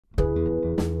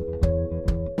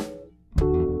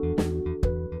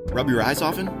Rub your eyes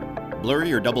often?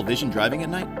 Blurry or double vision driving at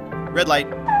night? Red light.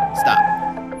 Stop.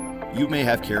 You may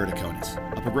have keratoconus,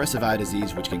 a progressive eye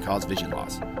disease which can cause vision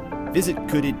loss. Visit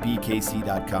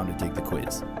coulditbekc.com to take the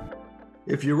quiz.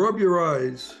 If you rub your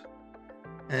eyes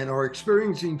and are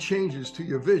experiencing changes to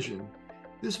your vision,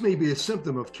 this may be a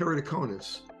symptom of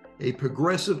keratoconus, a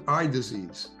progressive eye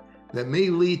disease that may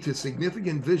lead to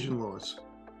significant vision loss.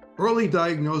 Early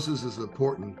diagnosis is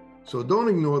important, so don't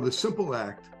ignore the simple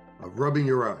act of rubbing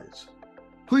your eyes.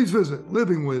 Please visit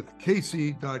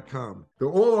livingwithkc.com. The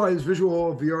All Eyes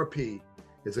Visual VRP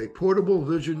is a portable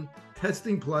vision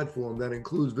testing platform that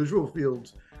includes visual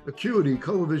fields, acuity,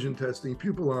 color vision testing,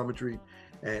 pupillometry,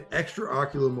 and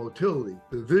extraocular motility.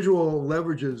 The visual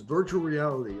leverages virtual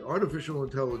reality, artificial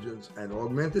intelligence, and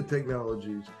augmented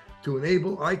technologies to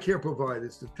enable eye care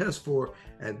providers to test for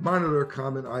and monitor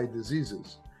common eye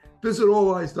diseases. Visit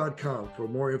alleyes.com for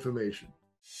more information.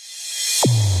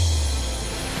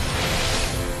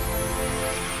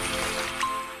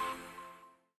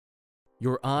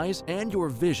 Your eyes and your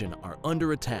vision are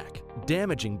under attack.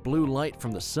 Damaging blue light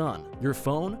from the sun, your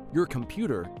phone, your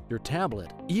computer, your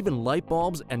tablet, even light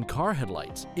bulbs and car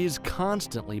headlights is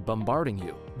constantly bombarding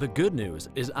you. The good news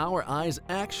is our eyes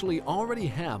actually already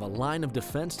have a line of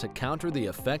defense to counter the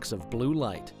effects of blue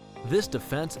light. This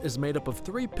defense is made up of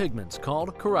 3 pigments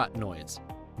called carotenoids.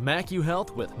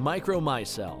 MacuHealth with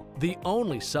Micromicelle, the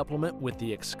only supplement with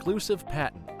the exclusive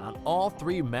patent on all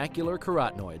 3 macular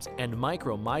carotenoids and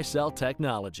Micromicelle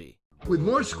technology. With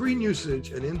more screen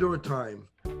usage and indoor time,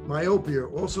 myopia,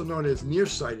 also known as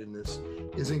nearsightedness,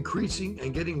 is increasing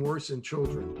and getting worse in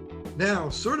children. Now,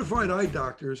 certified eye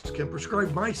doctors can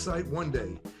prescribe MiSight One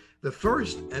Day, the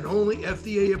first and only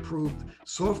FDA-approved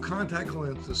soft contact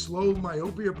lens to slow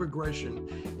myopia progression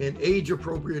in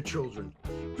age-appropriate children.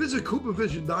 Visit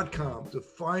CooperVision.com to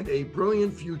find a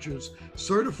Brilliant Futures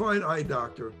certified eye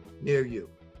doctor near you.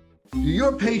 Do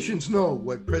your patients know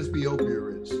what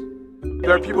presbyopia is?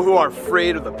 There are people who are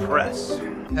afraid of the press.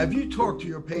 Have you talked to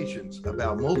your patients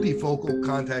about multifocal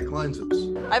contact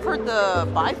lenses? I've heard the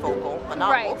bifocal, but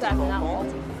not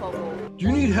multifocal. Do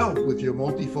you need help with your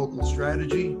multifocal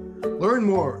strategy? Learn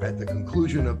more at the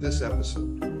conclusion of this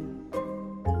episode.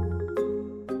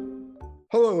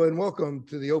 Hello and welcome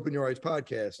to the Open Your Eyes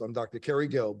podcast. I'm Dr. Kerry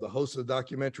Gelb, the host of the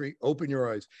documentary Open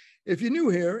Your Eyes. If you're new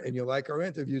here and you like our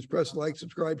interviews, press like,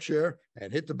 subscribe, share,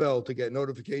 and hit the bell to get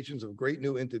notifications of great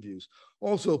new interviews.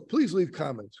 Also, please leave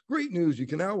comments. Great news, you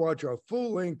can now watch our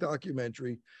full-length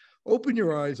documentary, Open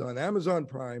Your Eyes, on Amazon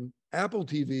Prime, Apple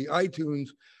TV, iTunes,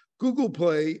 Google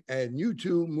Play, and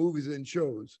YouTube Movies and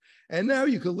Shows. And now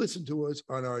you can listen to us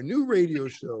on our new radio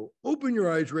show, Open Your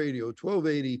Eyes Radio,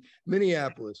 1280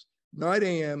 Minneapolis, 9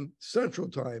 a.m. Central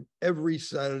Time every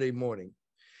Saturday morning.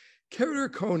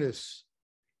 Keratoconus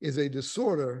is a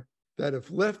disorder that, if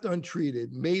left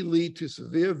untreated, may lead to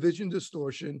severe vision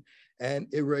distortion and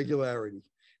irregularity.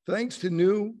 Thanks to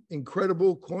new,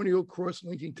 incredible corneal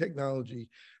crosslinking technology,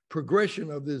 progression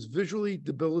of this visually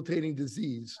debilitating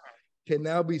disease can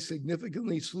now be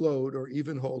significantly slowed or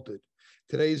even halted.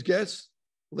 Today's guest,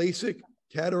 LASIK,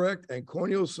 cataract, and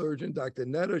corneal surgeon, Dr.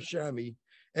 Neda Shamie,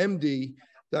 MD.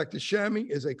 Dr.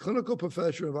 Shamie is a clinical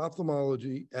professor of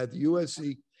ophthalmology at the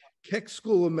USC Keck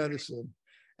School of Medicine,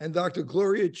 and Dr.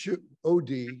 Gloria Chiu,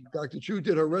 OD. Dr. Chiu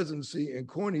did her residency in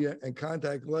cornea and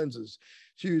contact lenses.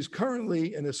 She is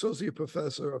currently an associate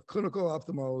professor of clinical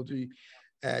ophthalmology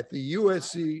at the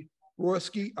USC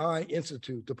Doheny Eye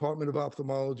Institute, Department of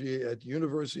Ophthalmology at the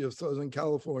University of Southern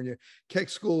California, Keck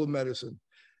School of Medicine.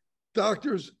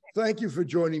 Doctors, thank you for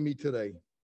joining me today.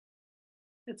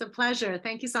 It's a pleasure.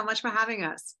 Thank you so much for having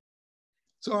us.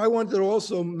 So I wanted to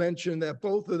also mention that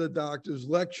both of the doctors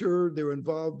lecture, they're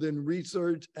involved in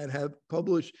research, and have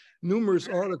published numerous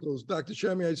articles. Dr.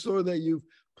 Shamie, I saw that you've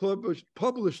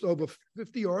published over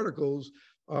 50 articles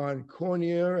on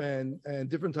cornea and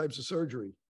different types of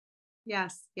surgery.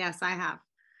 Yes, I have.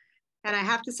 And I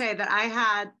have to say that I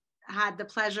had the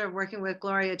pleasure of working with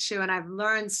Gloria Chiu, and I've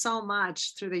learned so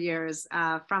much through the years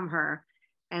from her.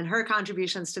 And her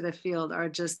contributions to the field are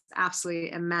just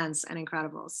absolutely immense and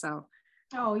incredible. So,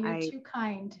 oh, you're too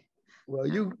kind. Well,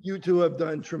 you two have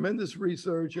done tremendous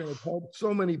research and have helped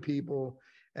so many people.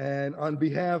 And on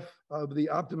behalf of the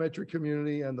optometric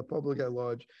community and the public at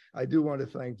large, I do want to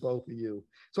thank both of you.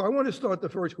 So I want to start the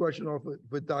first question off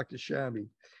with Dr. Shamie.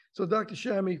 So Dr.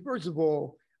 Shamie, first of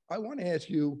all, I want to ask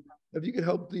you if you could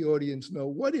help the audience know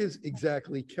what is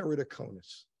exactly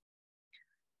keratoconus?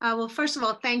 Well, first of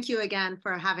all, thank you again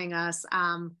for having us,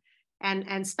 and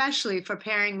especially for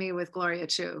pairing me with Gloria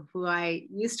Chiu, who I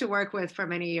used to work with for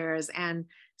many years. And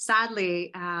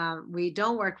sadly, we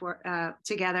don't work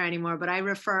together anymore, but I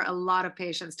refer a lot of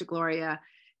patients to Gloria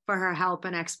for her help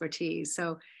and expertise.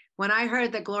 So when I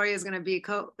heard that Gloria is going to be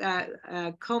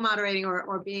co-moderating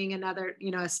or being another,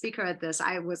 a speaker at this,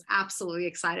 I was absolutely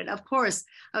excited. Of course,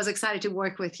 I was excited to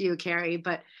work with you, Carrie,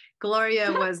 but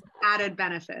Gloria was added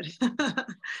benefit.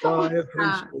 Oh, I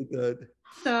appreciate that.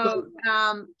 So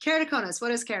keratoconus,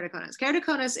 what is keratoconus?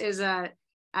 Keratoconus is a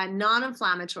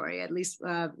non-inflammatory, at least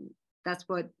that's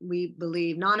what we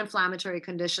believe, non-inflammatory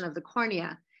condition of the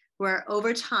cornea, where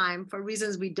over time, for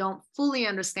reasons we don't fully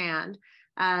understand,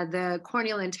 the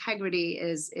corneal integrity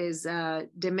is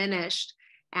diminished.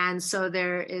 And so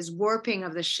there is warping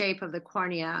of the shape of the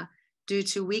cornea due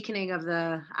to weakening of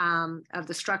the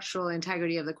structural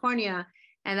integrity of the cornea.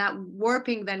 And that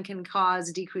warping then can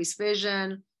cause decreased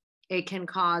vision. It can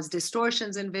cause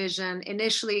distortions in vision.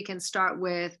 Initially, it can start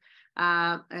with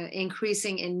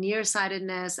increasing in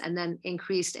nearsightedness and then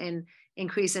increase in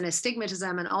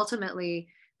astigmatism. And ultimately,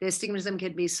 the astigmatism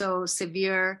could be so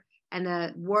severe and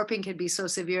the warping could be so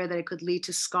severe that it could lead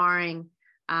to scarring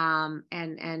and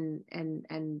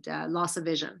loss of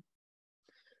vision.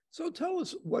 So tell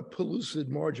us what pellucid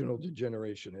marginal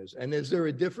degeneration is. And is there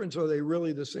a difference, or are they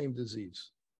really the same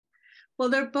disease? Well,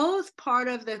 they're both part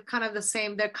of the kind of the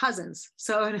same, they're cousins.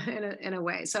 So in a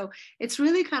way, so it's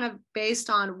really kind of based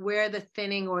on where the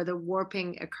thinning or the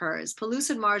warping occurs.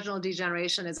 Pellucid marginal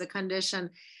degeneration is a condition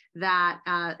that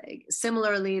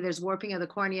similarly, there's warping of the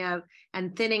cornea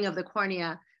and thinning of the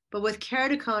cornea. But with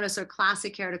keratoconus or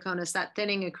classic keratoconus, that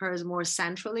thinning occurs more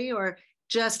centrally or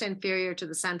just inferior to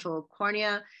the central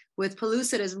cornea. With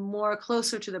pellucid is more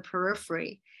closer to the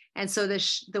periphery. And so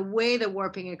the way the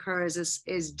warping occurs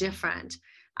is different.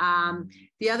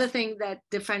 The other thing that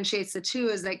differentiates the two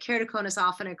is that keratoconus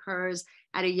often occurs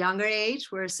at a younger age,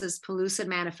 whereas pellucid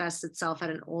manifests itself at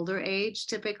an older age,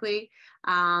 typically.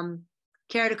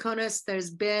 Keratoconus, there's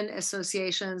been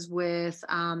associations with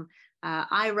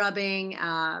eye rubbing,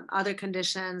 other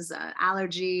conditions,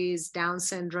 allergies, Down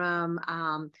syndrome,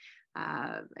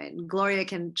 and Gloria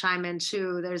can chime in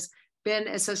too. There's been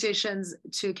associations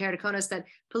to keratoconus that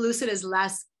pellucid is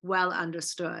less well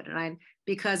understood, right?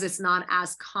 Because it's not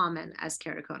as common as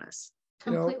keratoconus.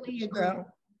 Completely agree. Now,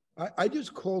 I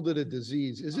just called it a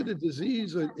disease. Is it a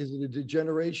disease, or is it a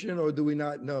degeneration, or do we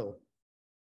not know?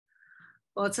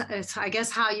 Well, it's I guess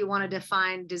how you want to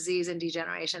define disease and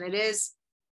degeneration. What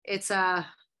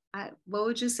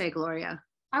would you say, Gloria?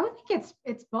 I would think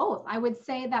it's both. I would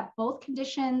say that both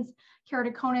conditions,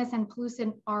 keratoconus and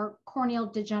pellucid, are corneal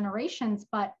degenerations,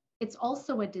 but it's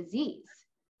also a disease.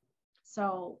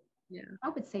 So yeah, I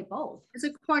would say both. It's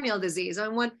a corneal disease.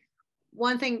 And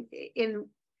one thing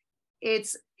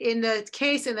it's in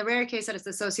the rare case that it's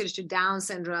associated to Down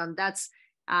syndrome, that's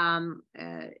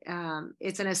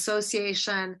it's an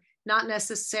association, not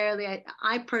necessarily,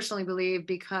 I personally believe,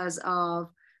 because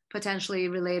of potentially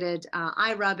related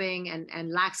eye rubbing and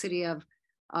laxity of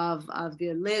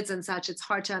the lids and such. It's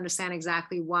hard to understand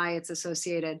exactly why it's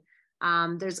associated.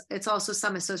 It's also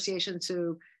some association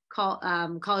to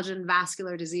collagen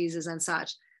vascular diseases and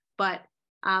such. But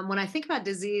when I think about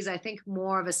disease, I think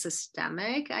more of a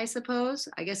systemic, I suppose.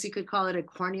 I guess you could call it a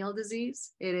corneal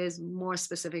disease. It is more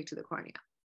specific to the cornea.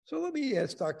 So let me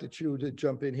ask Dr. Chiu to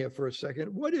jump in here for a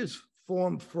second. What is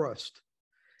form thrust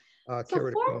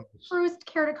keratoconus? Form thrust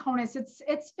keratoconus,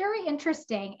 it's very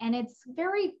interesting, and it's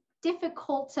very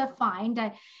difficult to find.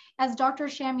 As Dr.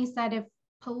 Shamie said, if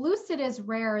pellucid is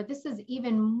rare, this is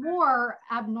even more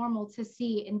abnormal to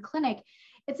see in clinic.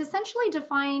 It's essentially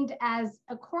defined as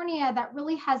a cornea that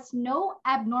really has no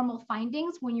abnormal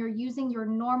findings when you're using your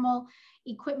normal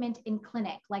equipment in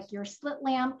clinic, like your slit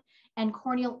lamp and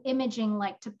corneal imaging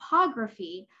like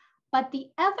topography. But the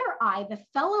other eye, the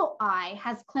fellow eye,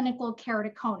 has clinical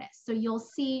keratoconus. So you'll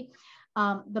see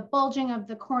the bulging of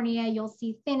the cornea, you'll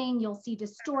see thinning, you'll see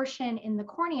distortion in the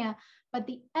cornea, but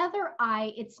the other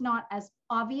eye, it's not as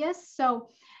obvious. So,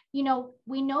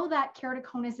 we know that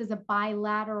keratoconus is a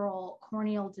bilateral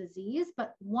corneal disease,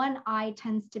 but one eye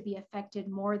tends to be affected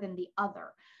more than the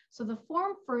other. So the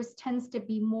form first tends to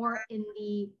be more in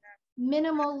the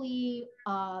minimally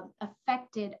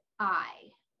affected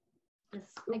eye. Is,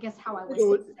 I guess, how I would say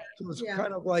it. So it's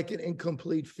kind of like an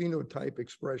incomplete phenotype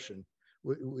expression.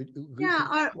 Or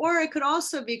it could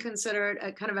also be considered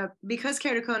a kind of because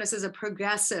keratoconus is a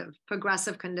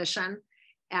progressive condition,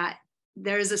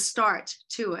 there is a start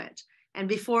to it. And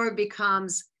before it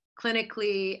becomes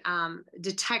clinically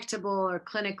detectable or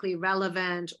clinically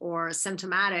relevant or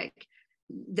symptomatic,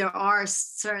 there are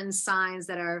certain signs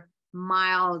that are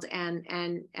mild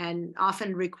and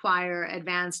often require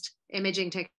advanced imaging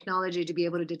technology to be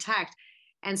able to detect.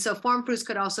 And so form fruits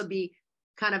could also be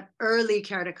kind of early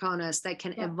keratoconus that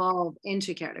can evolve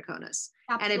into keratoconus.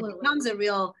 Absolutely. And it becomes a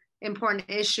real important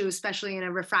issue, especially in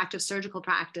a refractive surgical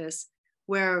practice,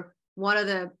 where one of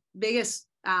the biggest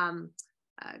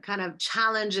kind of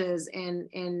challenges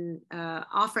in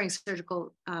offering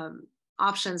surgical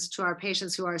options to our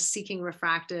patients who are seeking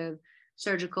refractive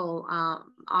surgical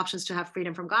options to have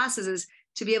freedom from glasses is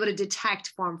to be able to detect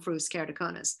form fruits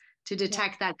keratoconus, to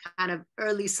detect that kind of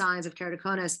early signs of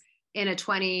keratoconus in a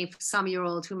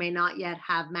 20-some-year-old who may not yet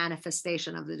have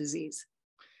manifestation of the disease.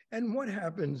 And what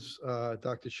happens,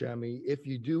 Dr. Shamie, if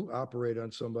you do operate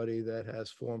on somebody that has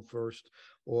form first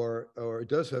or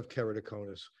does have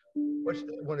keratoconus?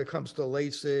 When it comes to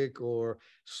LASIK or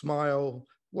SMILE,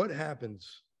 what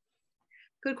happens?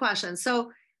 Good question.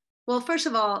 So, well, first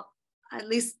of all, at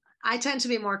least I tend to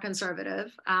be more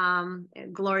conservative.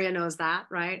 Gloria knows that,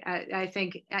 right? I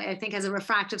think as a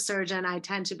refractive surgeon, I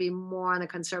tend to be more on the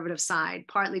conservative side,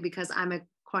 partly because I'm a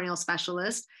corneal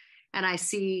specialist and I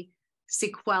see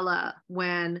sequela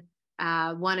when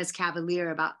one is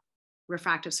cavalier about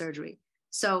refractive surgery.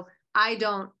 So I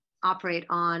don't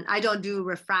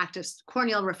do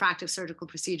corneal refractive surgical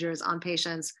procedures on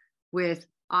patients with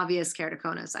obvious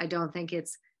keratoconus. I don't think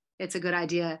it's a good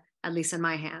idea, at least in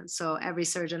my hands. So every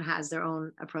surgeon has their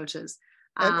own approaches.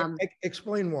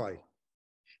 Explain why.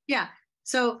 Yeah.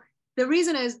 So the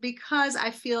reason is because I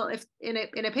feel if in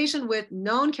a patient with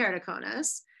known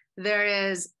keratoconus, there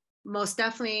is most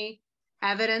definitely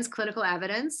clinical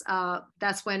evidence.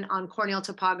 That's when on corneal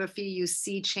topography, you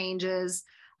see changes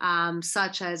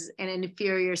such as an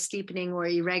inferior steepening or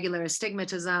irregular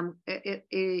astigmatism,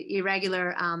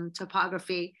 irregular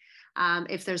topography.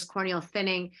 If there's corneal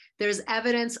thinning, there's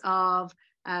evidence of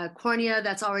cornea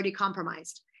that's already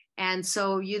compromised. And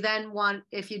so you then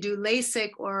if you do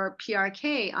LASIK or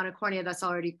PRK on a cornea that's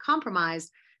already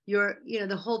compromised,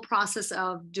 the whole process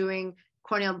of doing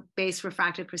corneal-based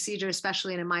refractive procedure,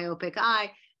 especially in a myopic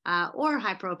eye or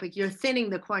hyperopic, you're thinning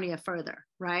the cornea further,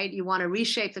 right? You want to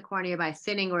reshape the cornea by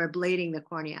thinning or ablating the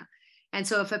cornea. And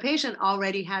so if a patient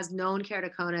already has known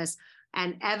keratoconus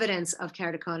and evidence of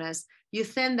keratoconus, you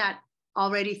thin that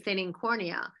already thinning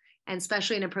cornea, and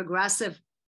especially in a progressive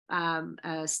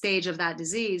stage of that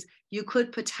disease, you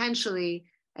could potentially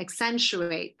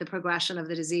accentuate the progression of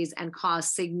the disease and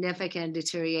cause significant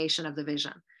deterioration of the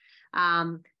vision.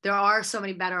 There are so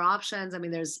many better options. I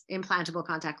mean, there's implantable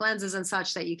contact lenses and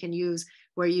such that you can use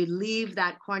where you leave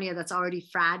that cornea that's already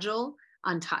fragile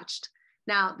untouched.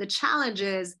 Now, the challenge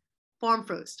is form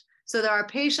fruits. So there are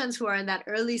patients who are in that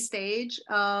early stage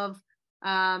of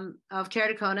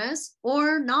keratoconus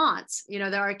or not.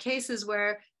 There are cases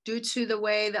where due to the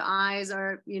way the eyes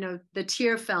are, the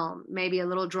tear film may be a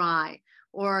little dry,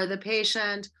 or the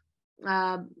patient's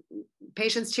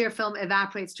tear film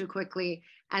evaporates too quickly,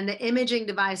 and the imaging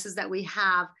devices that we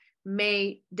have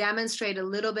may demonstrate a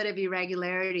little bit of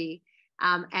irregularity.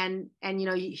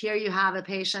 Here you have a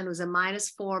patient who's a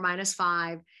 -4,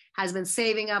 -5, has been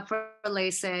saving up for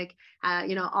LASIK.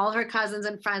 All her cousins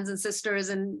and friends and sisters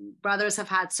and brothers have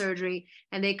had surgery,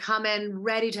 and they come in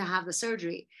ready to have the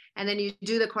surgery. And then you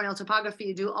do the corneal topography,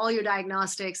 you do all your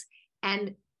diagnostics,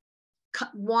 and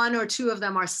one or two of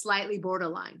them are slightly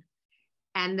borderline.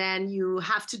 And then you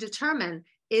have to determine,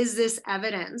 is this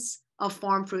evidence of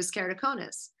form fruits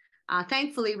keratoconus?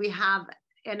 Thankfully, we have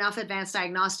enough advanced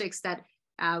diagnostics that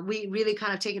we really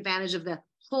kind of take advantage of the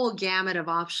whole gamut of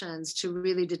options to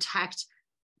really detect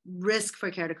risk for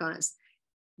keratoconus.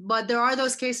 But there are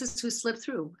those cases who slip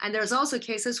through. And there's also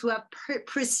cases who have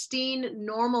pristine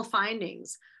normal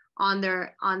findings on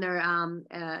their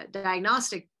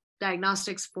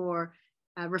diagnostics for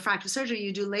refractive surgery.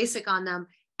 You do LASIK on them,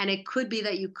 and it could be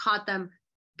that you caught them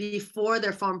before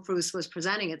their form fruits was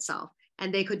presenting itself,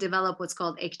 and they could develop what's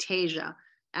called ectasia.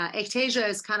 Ectasia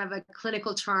is kind of a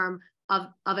clinical term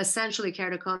of essentially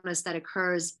keratoconus that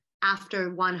occurs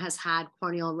after one has had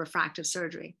corneal refractive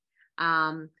surgery.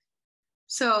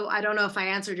 So I don't know if I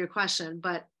answered your question,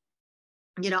 but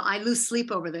I lose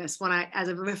sleep over this as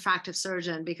a refractive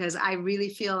surgeon, because I really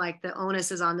feel like the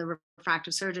onus is on the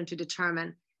refractive surgeon to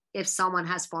determine if someone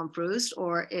has form fruits,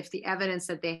 or if the evidence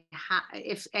that they have,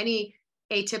 if any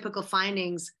atypical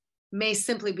findings may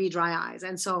simply be dry eyes.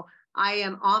 And so I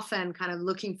am often kind of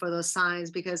looking for those signs,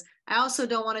 because I also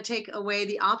don't want to take away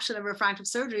the option of refractive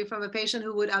surgery from a patient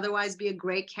who would otherwise be a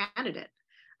great candidate.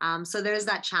 So there's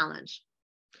that challenge.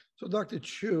 So Dr.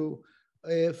 Chiu,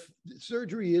 if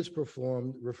surgery is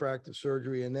performed, refractive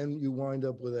surgery, and then you wind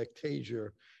up with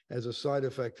ectasia as a side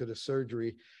effect to the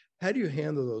surgery, how do you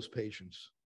handle those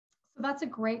patients? So that's a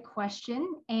great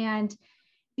question. And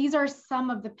these are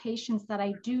some of the patients that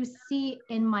I do see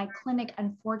in my clinic,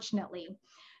 unfortunately.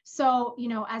 So, you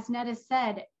know, as Neda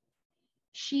said,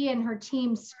 she and her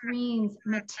team screens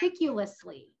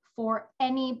meticulously for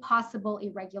any possible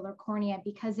irregular cornea,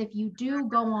 because if you do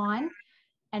go on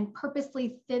and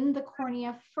purposely thin the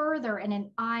cornea further in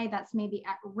an eye that's maybe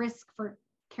at risk for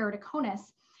keratoconus,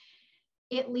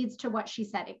 it leads to what she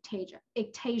said,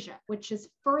 ectasia, which is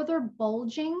further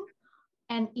bulging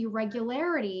and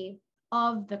irregularity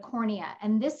of the cornea.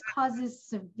 And this causes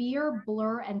severe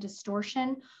blur and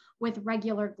distortion with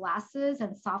regular glasses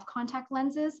and soft contact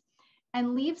lenses,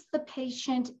 and leaves the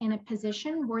patient in a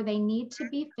position where they need to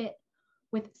be fit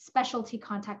with specialty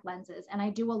contact lenses. And I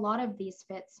do a lot of these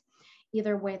fits,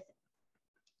 either with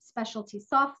specialty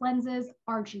soft lenses,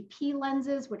 RGP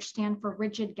lenses, which stand for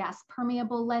rigid gas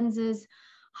permeable lenses,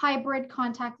 hybrid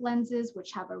contact lenses,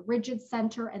 which have a rigid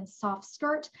center and soft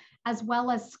skirt, as well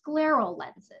as scleral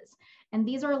lenses. And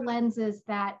these are lenses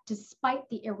that, despite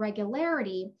the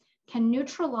irregularity, can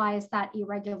neutralize that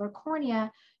irregular cornea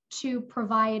to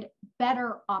provide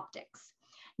better optics.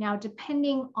 Now,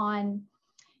 depending on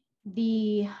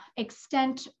the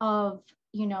extent of,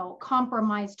 you know,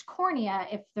 compromised cornea,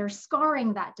 if there's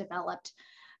scarring that developed,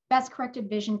 best corrected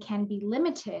vision can be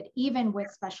limited even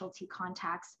with specialty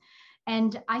contacts.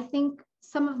 And I think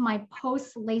some of my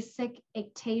post-LASIK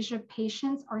ectasia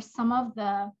patients are some of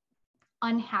the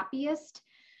unhappiest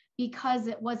because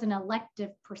it was an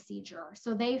elective procedure.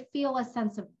 So they feel a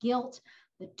sense of guilt.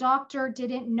 The doctor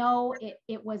didn't know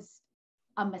it was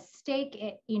a mistake.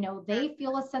 You know, they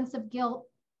feel a sense of guilt,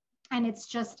 and it's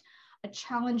just a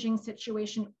challenging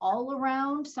situation all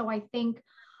around. So I think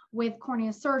with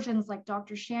cornea surgeons like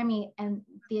Dr. Shamie and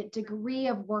the degree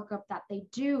of workup that they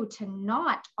do to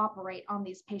not operate on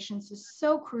these patients is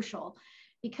so crucial,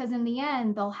 because in the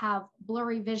end, they'll have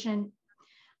blurry vision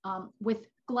with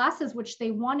glasses, which they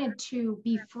wanted to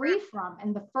be free from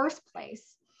in the first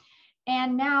place,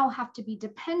 and now have to be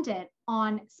dependent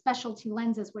on specialty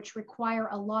lenses, which require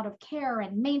a lot of care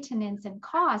and maintenance and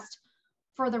cost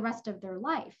for the rest of their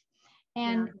life.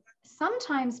 And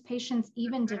sometimes patients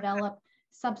even develop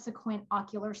subsequent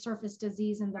ocular surface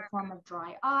disease in the form of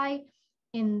dry eye,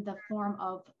 in the form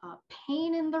of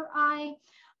pain in their eye.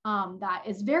 That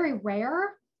is very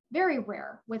rare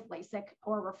with LASIK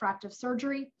or refractive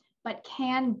surgery, but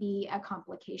can be a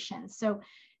complication. So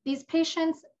these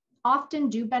patients often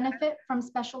do benefit from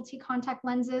specialty contact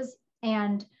lenses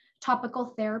and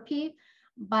topical therapy,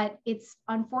 but it's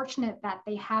unfortunate that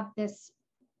they have this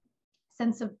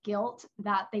sense of guilt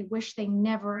that they wish they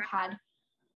never had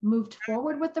moved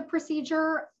forward with the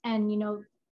procedure. And, you know,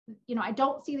 I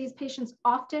don't see these patients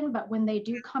often, but when they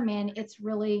do come in, it's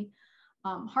really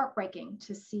heartbreaking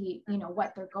to see, you know,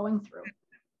 what they're going through.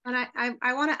 And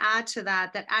I want to add to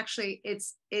that actually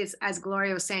it's as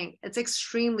Gloria was saying, it's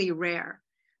extremely rare.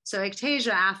 So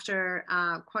ectasia after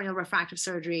corneal refractive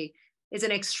surgery is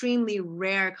an extremely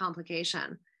rare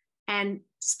complication. And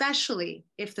especially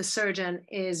if the surgeon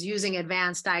is using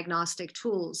advanced diagnostic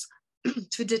tools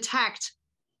to detect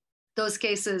those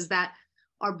cases that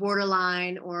are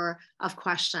borderline or of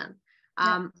question.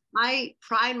 I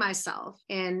pride myself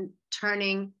in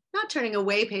not turning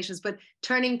away patients, but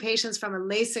turning patients from a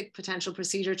LASIK potential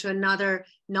procedure to another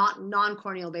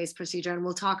non-corneal based procedure. And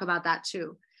we'll talk about that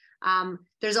too.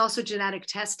 There's also genetic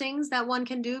testings that one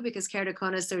can do, because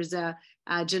keratoconus, there's a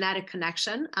genetic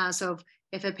connection. So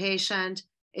if a patient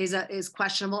is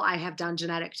questionable, I have done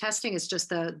genetic testing. It's just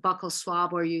the buccal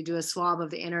swab, where you do a swab of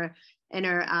the inner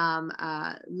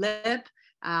lip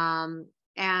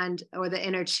or the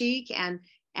inner cheek, and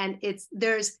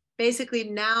there's basically,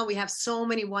 now we have so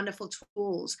many wonderful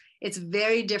tools. It's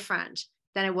very different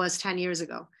than it was 10 years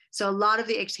ago. So a lot of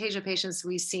the ectasia patients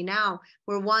we see now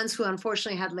were ones who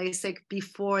unfortunately had LASIK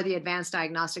before the advanced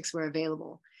diagnostics were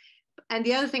available. And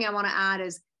the other thing I want to add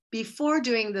is, before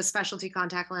doing the specialty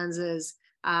contact lenses,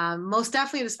 most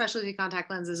definitely the specialty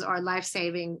contact lenses are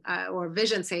life-saving or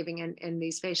vision-saving in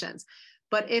these patients.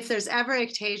 But if there's ever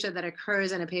ectasia that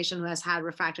occurs in a patient who has had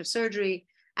refractive surgery,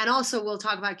 and also we'll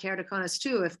talk about keratoconus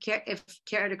too, if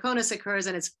keratoconus occurs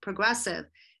and it's progressive,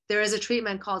 there is a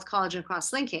treatment called collagen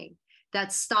cross-linking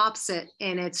that stops it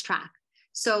in its track.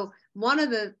 So one of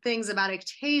the things about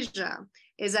ectasia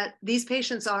is that these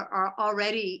patients are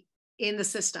already in the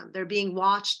system. They're being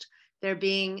watched. They're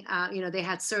being, they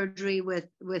had surgery with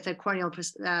a corneal,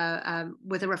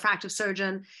 with a refractive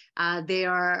surgeon. They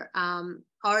are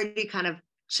already kind of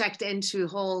checked into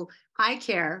whole eye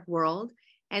care world.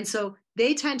 And so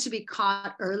they tend to be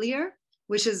caught earlier,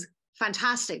 which is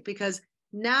fantastic, because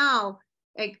now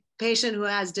a patient who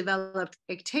has developed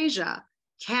ectasia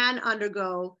can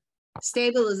undergo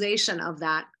stabilization of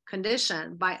that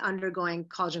condition by undergoing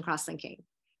collagen cross-linking.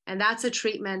 And that's a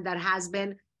treatment that has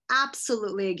been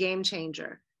absolutely a game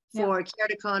changer for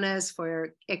keratoconus, for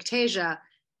ectasia.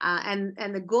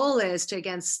 And the goal is to,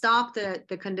 again, stop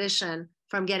the condition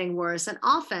from getting worse. And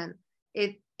often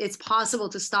it's possible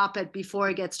to stop it before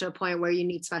it gets to a point where you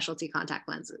need specialty contact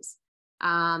lenses.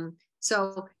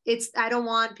 So I don't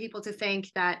want people to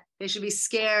think that they should be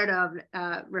scared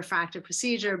of refractive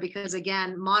procedure, because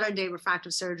again, modern day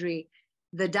refractive surgery,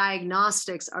 the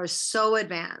diagnostics are so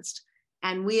advanced,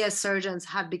 and we as surgeons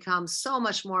have become so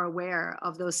much more aware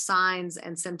of those signs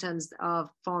and symptoms of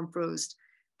form-fruste,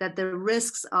 that the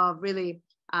risks of really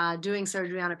doing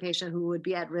surgery on a patient who would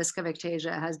be at risk of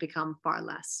ectasia has become far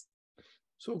less.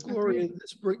 So Gloria,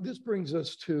 this brings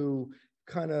us to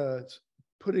kind of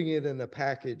putting it in a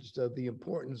package of the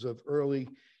importance of early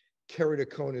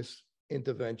keratoconus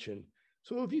intervention.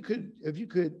 So if you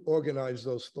could organize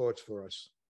those thoughts for us.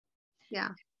 Yeah.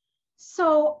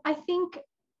 So I think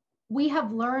we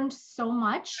have learned so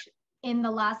much in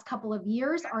the last couple of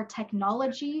years. Our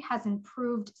technology has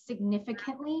improved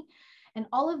significantly, and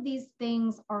all of these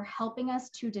things are helping us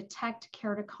to detect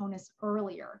keratoconus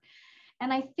earlier.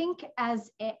 And I think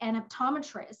as an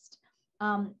optometrist,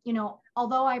 you know,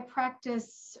 although I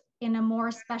practice in a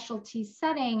more specialty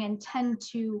setting and tend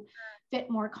to fit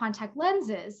more contact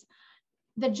lenses,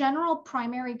 the general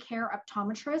primary care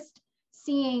optometrist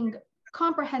seeing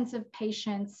comprehensive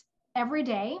patients every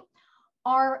day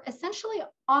are essentially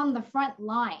on the front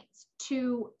lines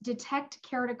to detect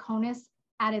keratoconus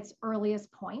at its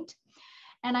earliest point.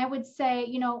 And I would say,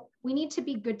 you know, we need to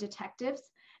be good detectives.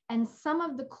 And some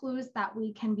of the clues that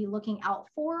we can be looking out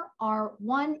for are,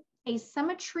 one,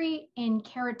 asymmetry in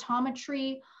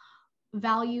keratometry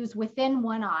values within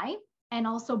one eye and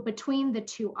also between the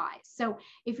two eyes. So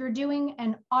if you're doing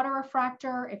an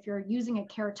autorefractor, if you're using a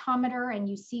keratometer and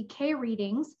you see K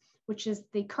readings, which is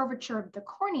the curvature of the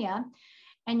cornea,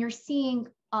 and you're seeing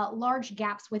large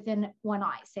gaps within one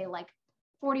eye, say like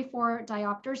 44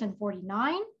 diopters and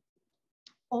 49,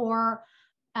 or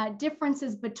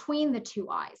differences between the two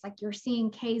eyes, like you're seeing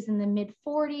Ks in the mid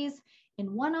 40s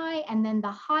in one eye and then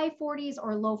the high 40s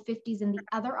or low 50s in the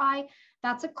other eye,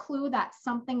 that's a clue that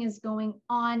something is going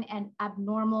on and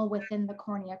abnormal within the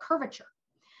cornea curvature.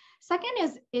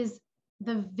 Second is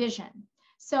the vision.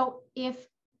 So if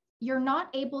you're not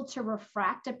able to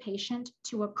refract a patient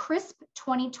to a crisp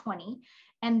 20/20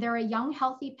 and they're a young,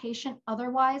 healthy patient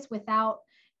otherwise without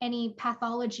any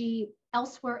pathology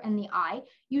elsewhere in the eye,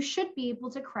 you should be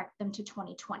able to correct them to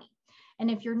 20/20. And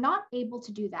if you're not able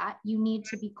to do that, you need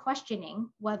to be questioning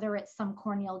whether it's some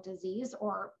corneal disease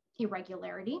or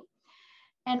irregularity.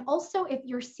 And also if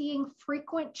you're seeing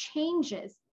frequent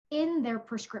changes in their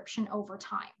prescription over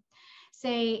time,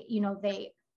 say, you know,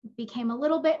 they became a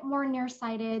little bit more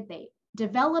nearsighted, they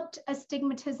developed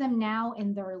astigmatism now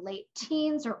in their late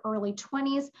teens or early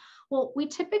 20s. Well, we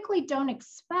typically don't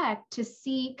expect to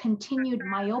see continued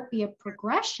myopia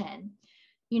progression,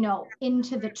 you know,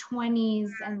 into the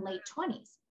 20s and late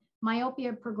 20s.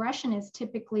 Myopia progression is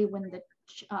typically when the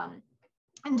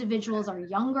individuals are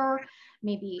younger,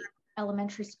 maybe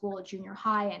elementary school, junior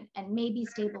high, and maybe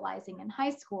stabilizing in high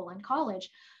school and college.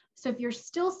 So if you're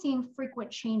still seeing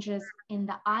frequent changes in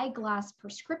the eyeglass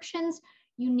prescriptions,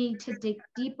 you need to dig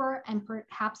deeper and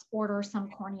perhaps order some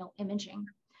corneal imaging.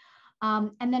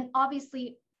 And then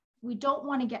obviously, we don't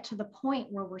want to get to the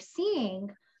point where we're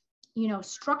seeing, you know,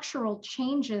 structural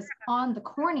changes on the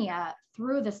cornea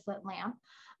through the slit lamp,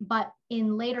 but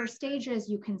in later stages,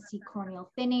 you can see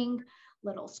corneal thinning,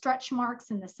 little stretch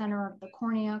marks in the center of the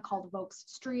cornea called Vogt's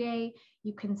striae.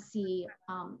 You can see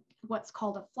what's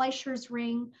called a Fleischer's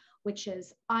ring, which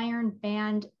is iron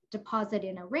band deposit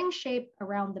in a ring shape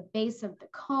around the base of the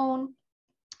cone,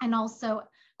 and also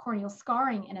corneal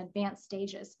scarring in advanced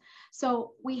stages.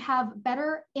 So we have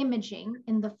better imaging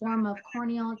in the form of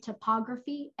corneal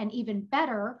topography, and even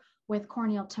better with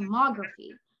corneal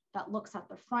tomography that looks at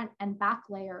the front and back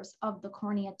layers of the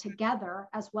cornea together,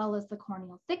 as well as the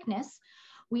corneal thickness.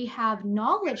 We have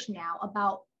knowledge now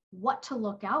about what to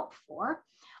look out for.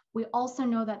 We also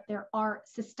know that there are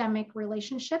systemic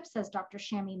relationships, as Dr.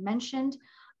 Shamie mentioned.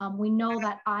 We know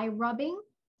that eye rubbing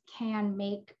can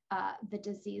make the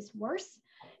disease worse.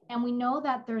 And we know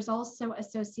that there's also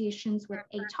associations with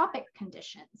atopic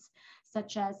conditions,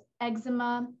 such as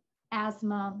eczema,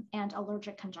 asthma, and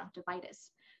allergic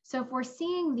conjunctivitis. So if we're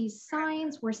seeing these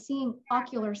signs, we're seeing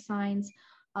ocular signs,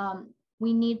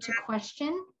 we need to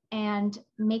question and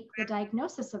make the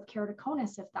diagnosis of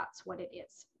keratoconus if that's what it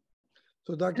is.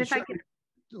 So Dr. Shamie,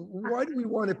 Why do we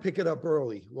want to pick it up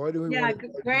early? Why do we? Yeah, want to,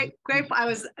 great. I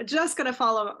was just going to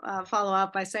follow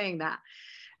up by saying that.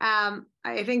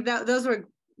 I think that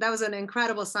that was an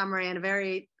incredible summary and a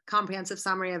very comprehensive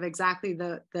summary of exactly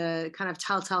the kind of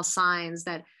telltale signs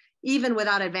that even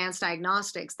without advanced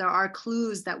diagnostics, there are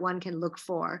clues that one can look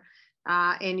for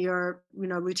in your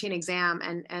routine exam,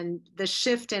 and the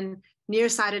shift in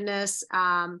nearsightedness,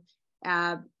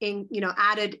 in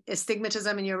added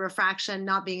astigmatism in your refraction,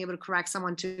 not being able to correct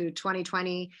someone to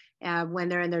 20/20 when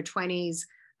they're in their 20s.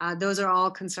 Those are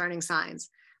all concerning signs.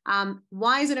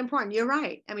 Why is it important? You're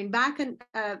right. I mean, back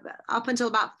up until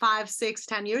about 5, 6,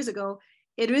 10 years ago,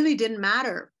 it really didn't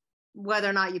matter whether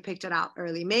or not you picked it out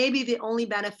early. Maybe the only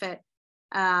benefit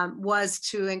was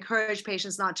to encourage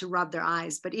patients not to rub their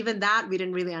eyes, but even that we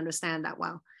didn't really understand that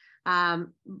well.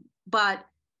 But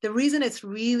the reason it's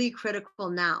really critical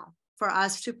now for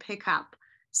us to pick up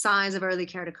signs of early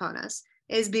keratoconus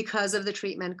is because of the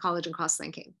treatment collagen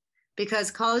crosslinking.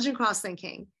 Because collagen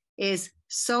crosslinking is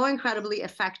so incredibly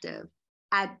effective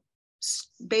at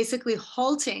basically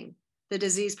halting the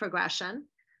disease progression.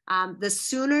 The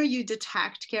sooner you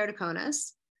detect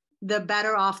keratoconus, the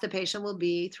better off the patient will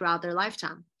be throughout their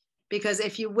lifetime. Because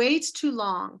if you wait too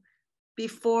long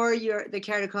before the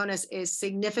keratoconus is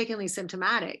significantly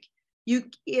symptomatic,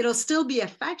 it'll still be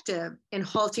effective in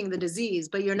halting the disease,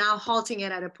 but you're now halting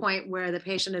it at a point where the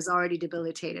patient is already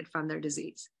debilitated from their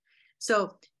disease.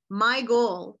 So my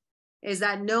goal is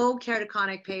that no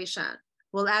keratoconic patient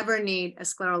will ever need a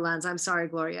scleral lens. I'm sorry,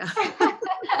 Gloria.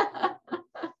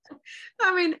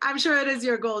 I mean, I'm sure it is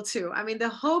your goal too. I mean, the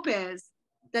hope is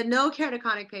that no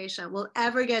keratoconic patient will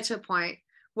ever get to a point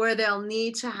where they'll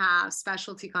need to have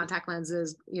specialty contact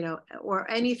lenses, or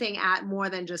anything at more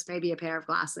than just maybe a pair of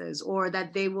glasses, or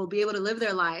that they will be able to live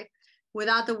their life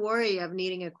without the worry of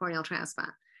needing a corneal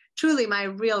transplant. Truly, my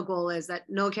real goal is that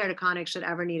no keratoconic should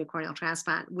ever need a corneal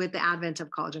transplant with the advent of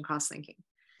collagen crosslinking,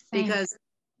 because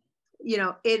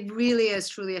it really is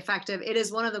truly effective. It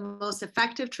is one of the most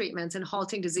effective treatments in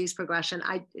halting disease progression.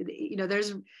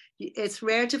 It's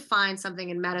rare to find something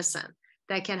in medicine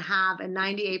that can have a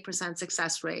 98%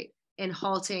 success rate in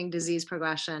halting disease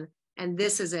progression, and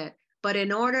this is it. But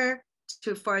in order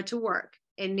for it to work,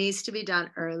 it needs to be done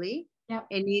early. Yep.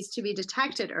 It needs to be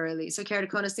detected early. So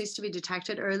keratoconus needs to be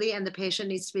detected early, and the patient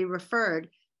needs to be referred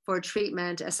for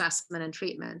treatment, assessment, and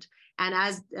treatment. And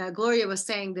as Gloria was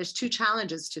saying, there's 2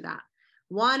 challenges to that.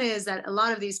 One is that a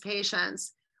lot of these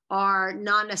patients are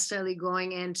not necessarily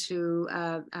going into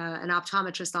an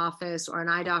optometrist office or an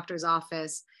eye doctor's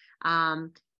office.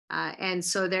 And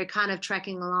so they're kind of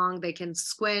trekking along. They can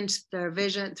squint through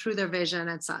their vision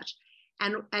and such.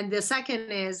 And the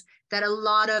second is that a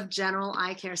lot of general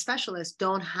eye care specialists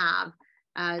don't have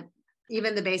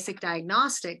even the basic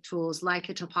diagnostic tools like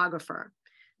a topographer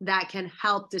that can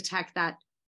help detect that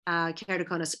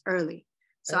keratoconus early.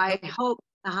 So I hope,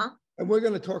 And we're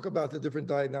going to talk about the different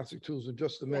diagnostic tools in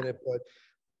just a minute, but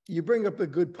you bring up a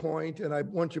good point, and I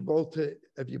want you both to,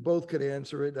 if you both could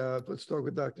answer it. Let's start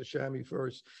with Dr. Shamie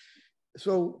first.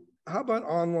 So how about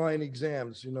online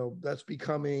exams? That's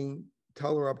becoming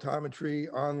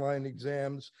teleoptometry, online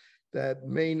exams that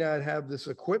may not have this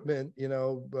equipment,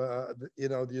 you're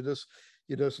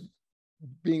just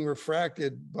being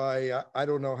refracted by, I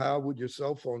don't know how, with your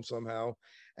cell phone somehow.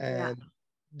 And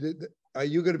are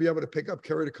you going to be able to pick up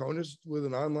keratoconus with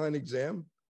an online exam?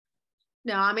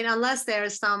 No, I mean, unless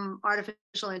there's some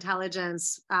artificial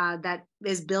intelligence that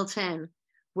is built in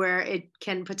where it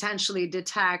can potentially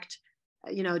detect,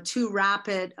 too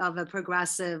rapid of a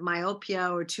progressive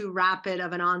myopia or too rapid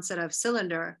of an onset of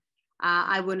cylinder,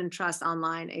 I wouldn't trust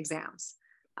online exams.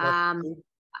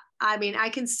 I mean, I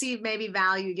can see maybe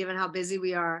value, given how busy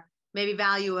we are, maybe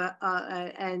value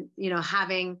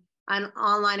having an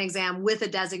online exam with a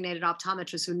designated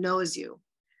optometrist who knows you.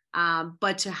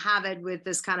 But to have it with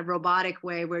this kind of robotic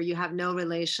way where you have no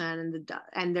relation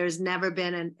and there's never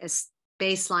been a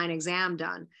baseline exam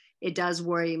done, it does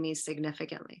worry me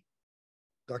significantly.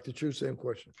 Dr. Chiu, same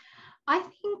question. I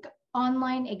think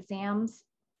online exams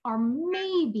are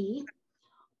maybe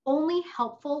only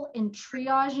helpful in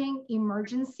triaging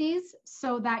emergencies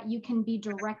so that you can be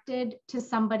directed to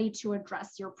somebody to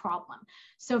address your problem.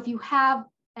 So if you have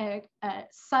a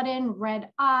sudden red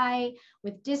eye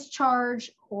with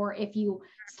discharge, or if you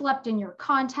slept in your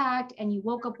contact and you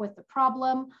woke up with the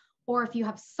problem, or if you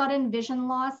have sudden vision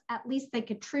loss, at least they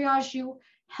could triage you,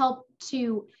 help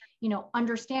to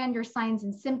understand your signs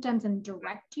and symptoms and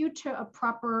direct you to a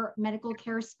proper medical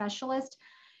care specialist.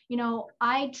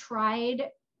 I tried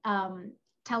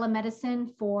telemedicine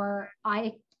for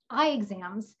eye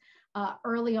exams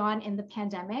early on in the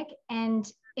pandemic, and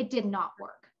it did not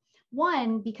work.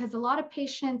 One, because a lot of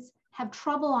patients have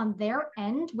trouble on their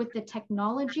end with the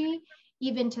technology,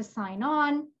 even to sign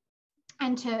on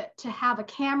and to have a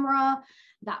camera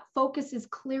that focuses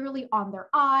clearly on their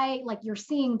eye, like you're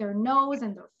seeing their nose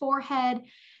and their forehead,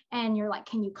 and you're like,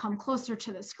 can you come closer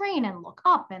to the screen and look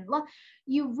up and look?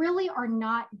 You really are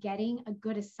not getting a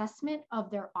good assessment of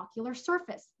their ocular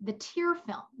surface. The tear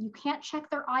film, you can't check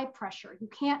their eye pressure. You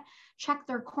can't check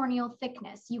their corneal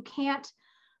thickness. You can't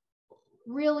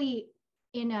really,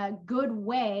 in a good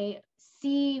way,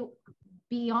 see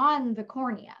beyond the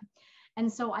cornea.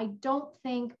 And so I don't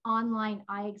think online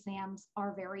eye exams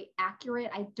are very accurate.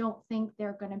 I don't think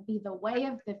they're going to be the way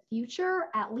of the future,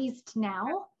 at least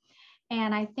now.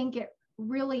 And I think it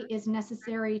really is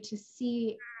necessary to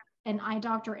see an eye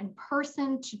doctor in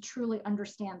person to truly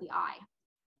understand the eye.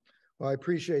 Well, I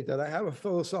appreciate that. I have a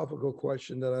philosophical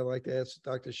question that I'd like to ask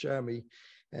Dr. Shamie,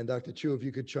 and Dr. Chiu, if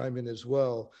you could chime in as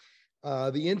well.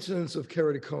 The incidence of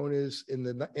keratoconus in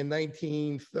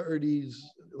 1930s,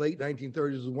 late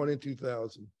 1930s, was 1 in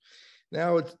 2,000.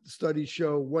 Now studies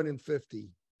show 1 in 50.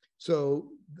 So,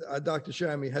 Dr.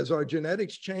 Shamie, has our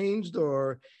genetics changed,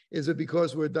 or is it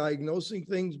because we're diagnosing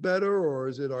things better, or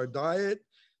is it our diet?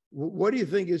 What do you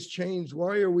think has changed?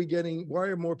 Why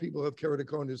are more people have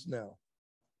keratoconus now?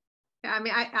 I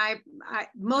mean, I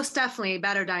most definitely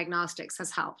better diagnostics has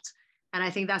helped. And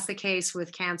I think that's the case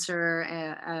with cancer,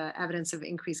 evidence of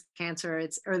increased cancer,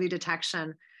 it's early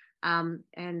detection.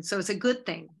 And so it's a good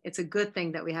thing. It's a good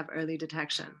thing that we have early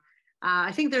detection.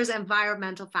 I think there's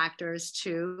environmental factors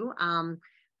too.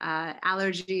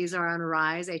 Allergies are on a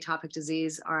rise, atopic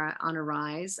disease are on a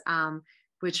rise,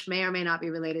 which may or may not be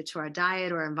related to our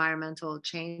diet or environmental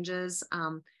changes.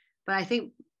 But I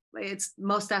think it's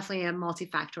most definitely a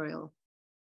multifactorial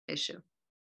issue.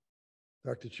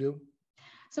 Dr. Chiu?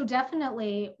 So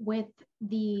definitely with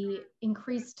the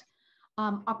increased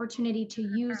opportunity to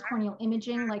use corneal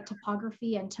imaging like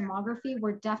topography and tomography,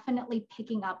 we're definitely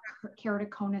picking up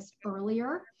keratoconus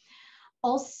earlier.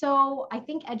 Also, I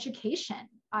think education.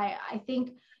 I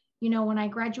think, you know, when I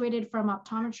graduated from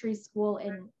optometry school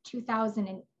in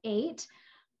 2008,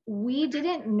 we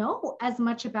didn't know as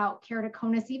much about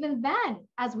keratoconus even then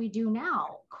as we do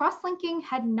now. Crosslinking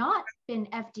had not been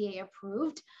FDA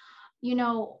approved. You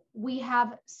know, we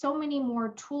have so many more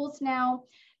tools now.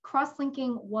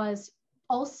 Crosslinking was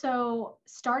also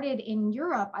started in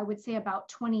Europe, I would say about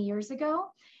 20 years ago.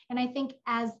 And I think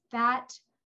as that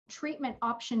treatment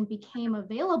option became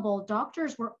available,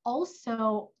 doctors were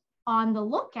also on the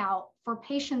lookout for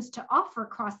patients to offer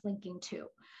crosslinking to.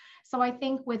 So I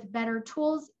think with better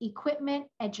tools, equipment,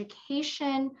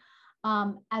 education,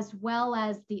 as well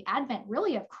as the advent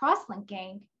really of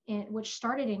crosslinking, which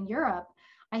started in Europe,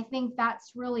 I think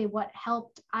that's really what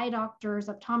helped eye doctors,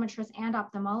 optometrists, and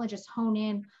ophthalmologists hone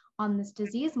in on this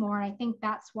disease more. And I think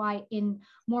that's why in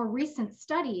more recent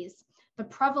studies, the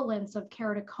prevalence of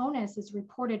keratoconus is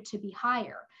reported to be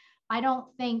higher. I don't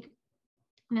think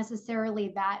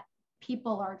necessarily that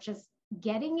people are just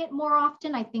getting it more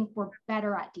often. I think we're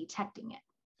better at detecting it.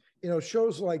 You know,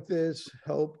 shows like this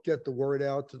help get the word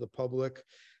out to the public,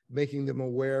 making them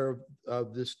aware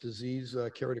of this disease,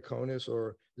 keratoconus,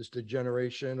 or this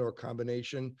degeneration or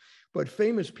combination. But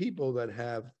famous people that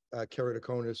have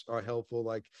keratoconus are helpful.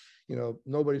 Like, you know,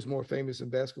 nobody's more famous in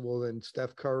basketball than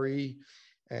Steph Curry,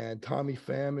 and Tommy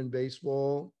Pham in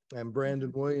baseball, and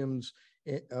Brandon Williams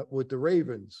with the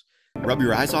Ravens. Rub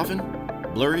your eyes often?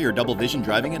 Blurry or double vision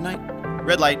driving at night?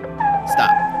 Red light,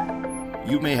 stop.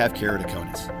 You may have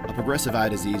keratoconus, a progressive eye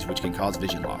disease which can cause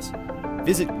vision loss.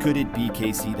 Visit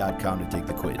coulditbekc.com to take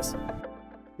the quiz.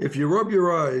 If you rub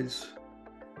your eyes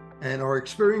and are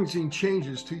experiencing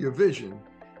changes to your vision,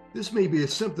 this may be a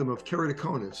symptom of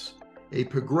keratoconus, a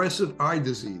progressive eye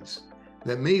disease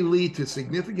that may lead to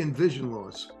significant vision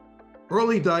loss.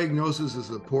 Early diagnosis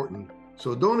is important,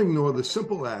 so don't ignore the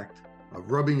simple act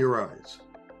of rubbing your eyes.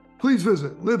 Please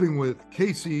visit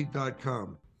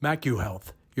livingwithkc.com.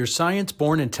 MacuHealth, your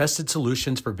science-born and tested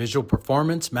solutions for visual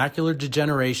performance, macular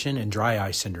degeneration, and dry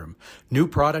eye syndrome. New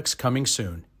products coming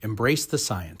soon. Embrace the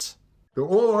science. The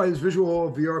All Eyes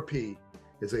Visual VRP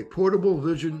is a portable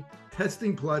vision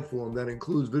testing platform that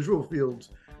includes visual fields,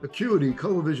 acuity,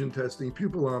 color vision testing,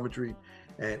 pupillometry,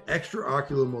 and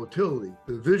extraocular motility.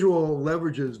 The visual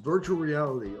leverages virtual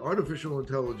reality, artificial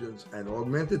intelligence, and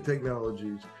augmented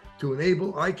technologies to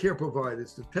enable eye care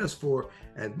providers to test for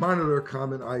and monitor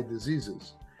common eye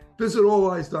diseases. Visit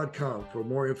alleyes.com for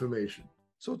more information.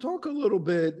 So talk a little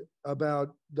bit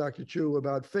about, Dr. Chiu,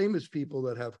 about famous people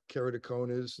that have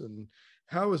keratoconus, and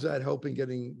how is that helping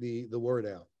getting the word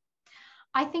out?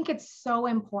 I think it's so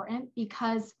important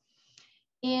because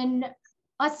in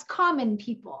us common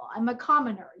people, I'm a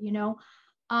commoner, you know,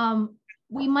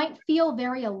 we might feel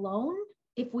very alone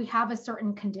if we have a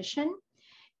certain condition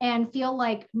and feel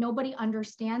like nobody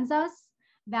understands us,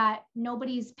 that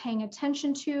nobody's paying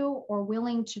attention to or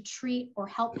willing to treat or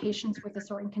help patients with a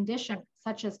certain condition,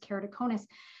 such as keratoconus.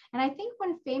 And I think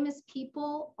when famous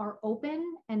people are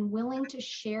open and willing to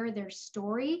share their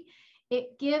story,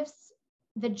 it gives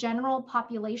the general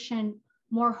population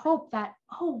more hope that,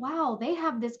 oh, wow, they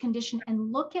have this condition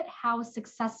and look at how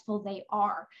successful they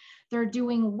are. They're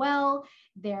doing well,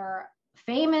 they're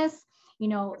famous, you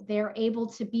know, they're able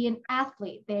to be an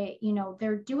athlete. They, you know,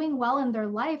 they're doing well in their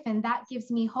life. And that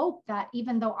gives me hope that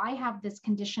even though I have this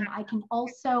condition, I can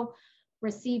also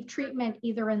receive treatment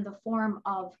either in the form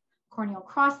of corneal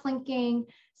crosslinking,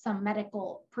 some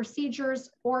medical procedures,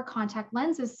 or contact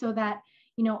lenses so that,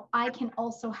 you know, I can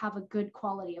also have a good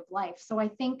quality of life. So I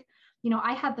think, you know,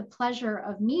 I had the pleasure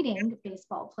of meeting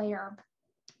baseball player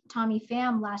Tommy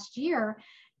Pham last year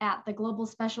at the Global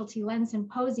Specialty Lens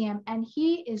Symposium, and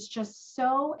he is just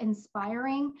so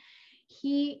inspiring.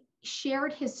 He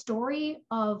shared his story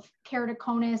of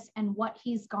keratoconus and what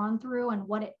he's gone through and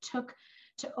what it took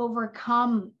to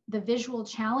overcome the visual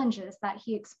challenges that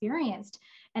he experienced.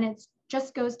 And it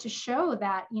just goes to show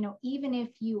that, you know, even if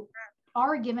you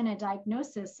are given a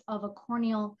diagnosis of a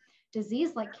corneal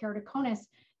disease like keratoconus,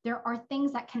 there are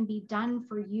things that can be done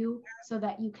for you so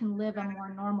that you can live a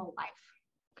more normal life.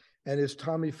 And is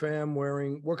Tommy Pham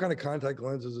wearing, what kind of contact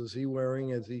lenses is he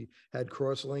wearing as he had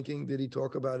cross-linking? Did he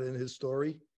talk about it in his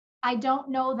story? I don't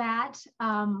know that.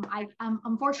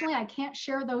 Unfortunately, I can't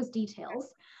share those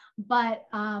details, but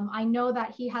I know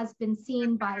that he has been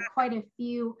seen by quite a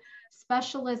few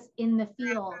specialists in the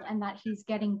field and that he's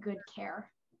getting good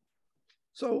care.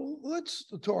 So let's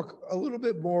talk a little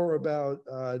bit more about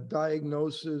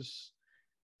diagnosis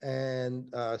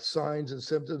and signs and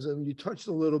symptoms. And you touched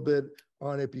a little bit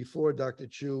on it before, Dr.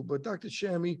 Chiu, but Dr.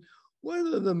 Shamie, what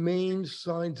are the main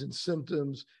signs and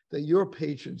symptoms that your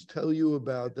patients tell you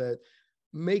about that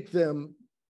make them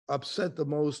upset the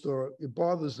most or it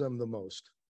bothers them the most?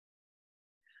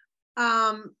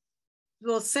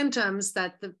 Well, symptoms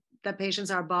that the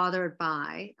patients are bothered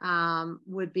by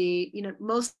would be, you know,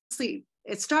 mostly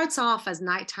it starts off as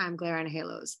nighttime glare and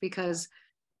halos because,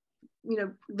 you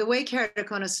know, the way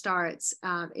keratoconus starts,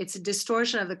 it's a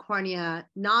distortion of the cornea,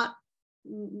 not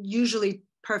usually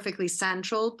perfectly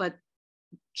central, but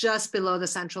just below the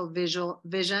central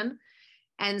vision.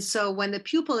 And so when the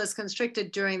pupil is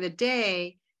constricted during the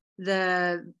day,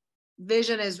 the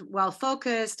vision is well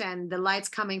focused and the light's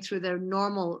coming through the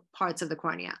normal parts of the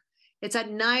cornea. It's at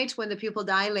night when the pupil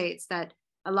dilates that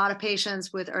a lot of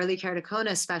patients with early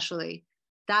keratoconus especially,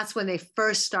 that's when they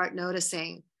first start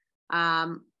noticing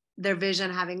their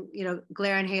vision having, you know,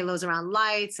 glare and halos around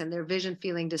lights and their vision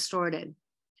feeling distorted.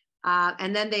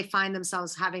 And then they find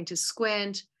themselves having to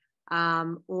squint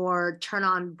or turn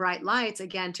on bright lights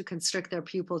again to constrict their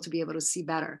pupil to be able to see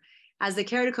better. As the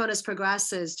keratoconus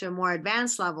progresses to a more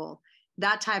advanced level,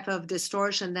 that type of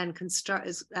distortion then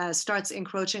starts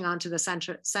encroaching onto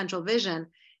the central vision,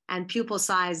 and pupil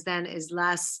size then is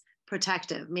less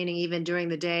protective, meaning even during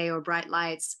the day or bright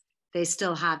lights, they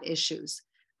still have issues.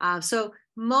 So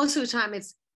most of the time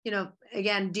it's, you know,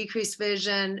 again, decreased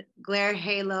vision, glare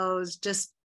halos,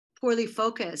 just poorly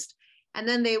focused. And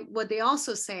then what they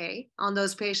also say on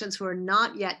those patients who are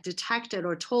not yet detected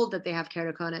or told that they have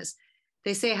keratoconus,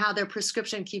 they say how their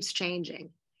prescription keeps changing.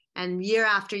 And year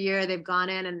after year, they've gone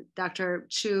in, and Dr.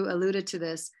 Chiu alluded to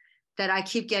this, that I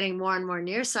keep getting more and more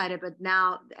nearsighted, but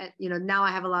now, you know, now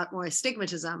I have a lot more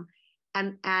astigmatism.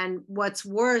 And what's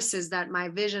worse is that my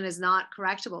vision is not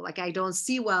correctable. Like I don't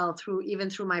see well even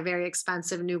through my very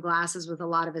expensive new glasses with a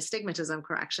lot of astigmatism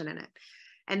correction in it.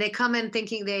 And they come in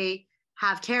thinking they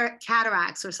have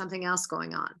cataracts or something else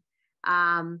going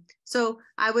on. So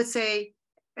I would say,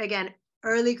 again,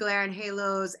 early glare and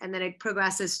halos, and then it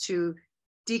progresses to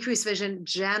decreased vision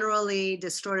generally,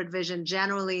 distorted vision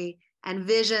generally, and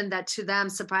vision that to them,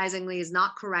 surprisingly, is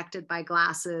not corrected by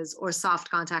glasses or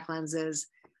soft contact lenses.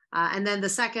 And then the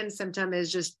second symptom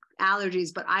is just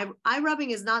allergies, but eye rubbing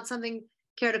is not something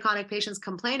keratoconic patients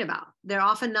complain about. They're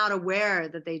often not aware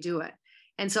that they do it.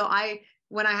 And so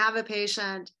when I have a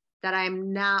patient that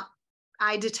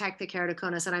I detect the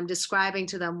keratoconus and I'm describing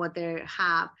to them what they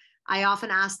have, I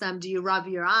often ask them, do you rub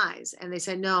your eyes? And they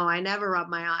say, no, I never rub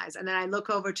my eyes. And then I look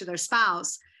over to their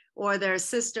spouse or their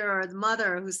sister or the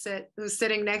mother who's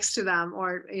sitting next to them,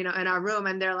 or, you know, in our room,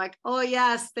 and they're like, oh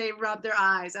yes, they rub their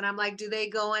eyes. And I'm like, do they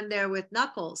go in there with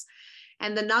knuckles?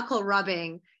 And the knuckle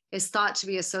rubbing is thought to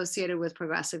be associated with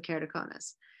progressive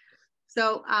keratoconus.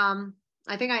 So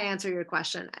I think I answered your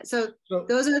question. So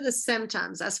those are the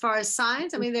symptoms. As far as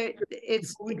signs, I mean, it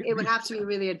would have to be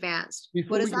really advanced.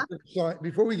 What is that?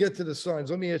 Before we get to the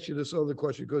signs, let me ask you this other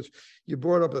question, because you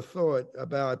brought up a thought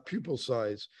about pupil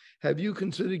size. Have you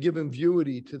considered giving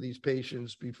Vuity to these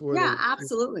patients before? Yeah,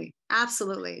 absolutely.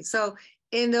 Absolutely. So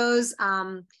in those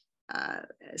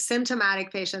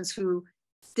symptomatic patients who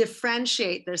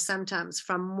differentiate their symptoms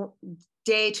from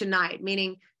day to night,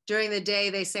 meaning during the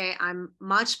day, they say, I'm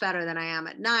much better than I am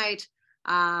at night.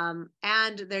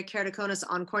 And their keratoconus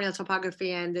on corneal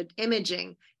topography and the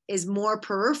imaging is more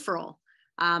peripheral.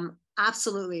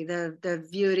 Absolutely, the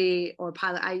Vuity or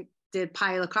I did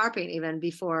pilocarpine even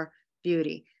before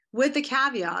Vuity, with the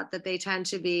caveat that they tend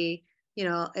to be, you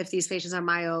know, if these patients are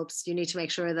myopes, you need to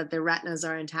make sure that their retinas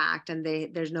are intact and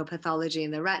there's no pathology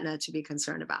in the retina to be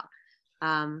concerned about.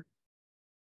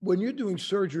 When you're doing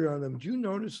surgery on them, do you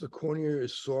notice the cornea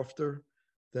is softer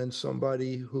than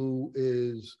somebody who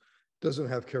doesn't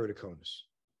have keratoconus?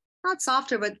 Not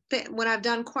softer, but when I've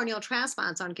done corneal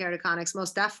transplants on keratoconics,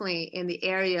 most definitely in the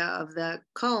area of the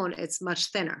cone, it's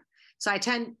much thinner. So I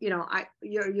tend, you know,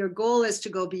 your goal is to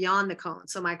go beyond the cone.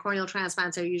 So my corneal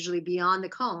transplants are usually beyond the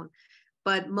cone,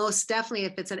 but most definitely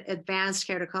if it's an advanced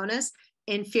keratoconus,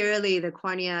 inferiorly the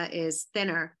cornea is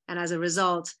thinner and as a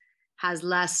result has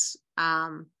less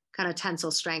kind of tensile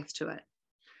strength to it.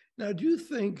 Now, do you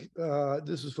think,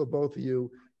 this is for both of you,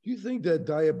 do you think that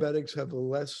diabetics have a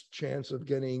less chance of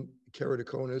getting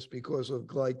keratoconus because of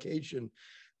glycation?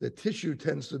 The tissue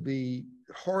tends to be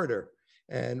harder,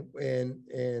 and when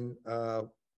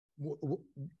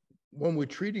we're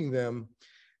treating them,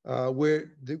 one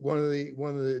of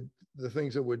the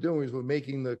things that we're doing is we're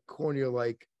making the cornea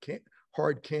like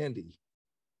hard candy.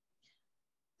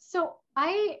 So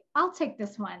I'll take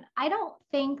this one. I don't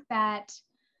think that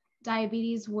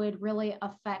diabetes would really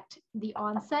affect the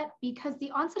onset, because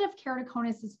the onset of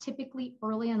keratoconus is typically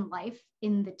early in life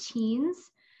in the teens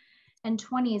and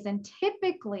 20s. And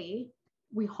typically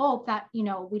we hope that, you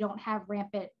know, we don't have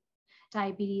rampant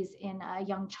diabetes in a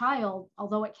young child,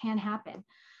 although it can happen.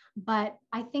 But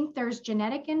I think there's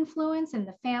genetic influence in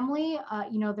the family.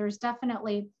 You know, there's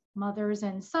definitely mothers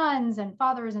and sons and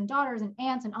fathers and daughters and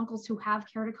aunts and uncles who have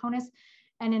keratoconus.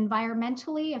 And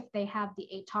environmentally, if they have the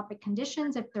atopic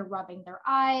conditions, if they're rubbing their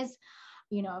eyes,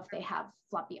 you know, if they have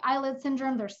floppy eyelid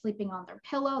syndrome, they're sleeping on their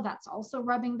pillow, that's also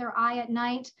rubbing their eye at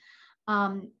night.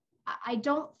 I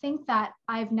don't think that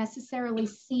I've necessarily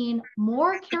seen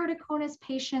more keratoconus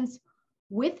patients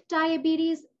with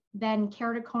diabetes than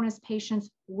keratoconus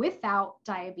patients without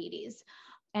diabetes.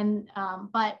 And,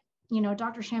 but, you know,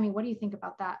 Dr. Shamie, what do you think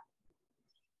about that?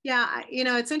 Yeah, you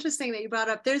know, it's interesting that you brought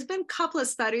up, there's been a couple of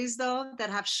studies though that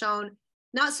have shown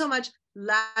not so much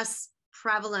less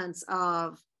prevalence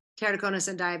of keratoconus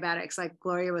in diabetics, like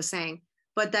Gloria was saying,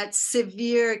 but that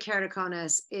severe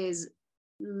keratoconus is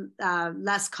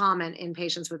less common in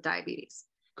patients with diabetes.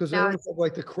 Because they don't have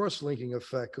like the crosslinking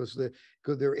effect, because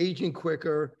they're aging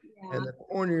quicker, yeah, and the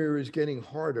cornea is getting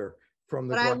harder from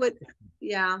the. But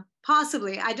yeah,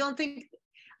 possibly. I don't think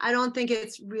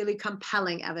it's really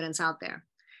compelling evidence out there.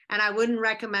 And I wouldn't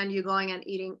recommend you going and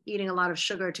eating a lot of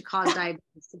sugar to cause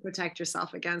diabetes to protect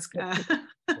yourself against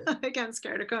against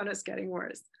keratoconus getting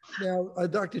worse. Now,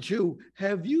 Dr. Chiu,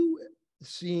 have you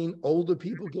seen older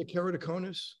people get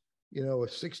keratoconus? You know, a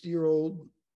 60-year-old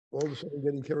all of a sudden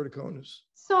getting keratoconus?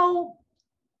 So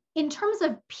in terms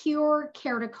of pure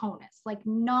keratoconus, like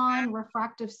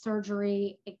non-refractive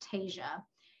surgery ectasia,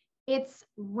 it's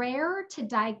rare to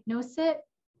diagnose it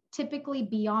typically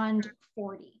beyond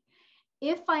 40.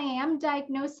 If I am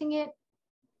diagnosing it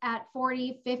at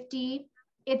 40, 50,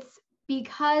 it's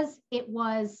because it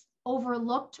was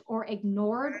overlooked or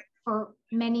ignored for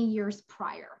many years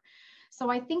prior.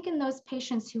 So I think in those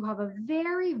patients who have a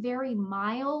very, very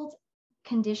mild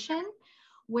condition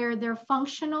where they're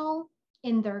functional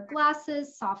in their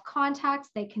glasses, soft contacts,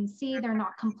 they can see, they're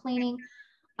not complaining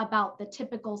about the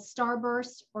typical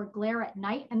starburst or glare at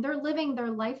night, and they're living their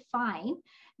life fine,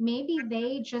 maybe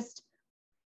they just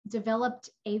developed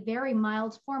a very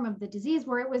mild form of the disease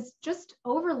where it was just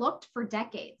overlooked for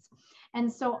decades.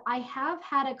 And so I have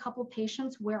had a couple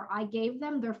patients where I gave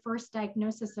them their first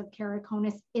diagnosis of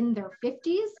keratoconus in their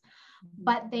 50s,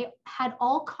 but they had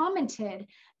all commented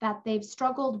that they've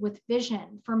struggled with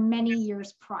vision for many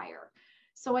years prior.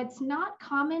 So it's not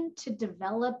common to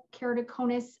develop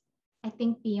keratoconus, I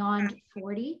think, beyond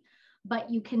 40,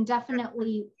 but you can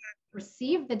definitely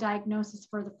receive the diagnosis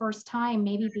for the first time,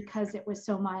 maybe because it was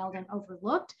so mild and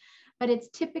overlooked, but it's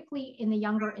typically in the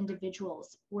younger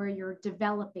individuals where you're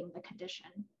developing the condition.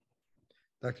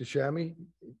 Dr. Shamie?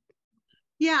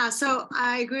 Yeah, so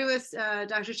I agree with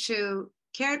Dr. Chiu.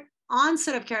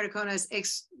 onset of keratoconus,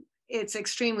 it's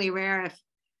extremely rare, if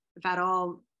at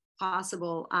all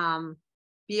possible,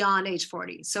 beyond age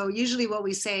 40. So usually what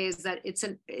we say is that it's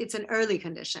an early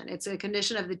condition. It's a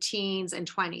condition of the teens and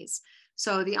 20s.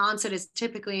 So the onset is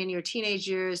typically in your teenage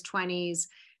years, 20s,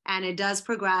 and it does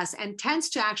progress and tends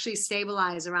to actually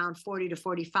stabilize around 40 to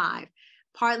 45,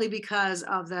 partly because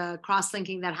of the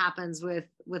cross-linking that happens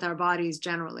with our bodies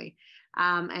generally.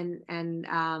 I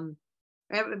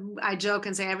joke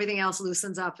and say everything else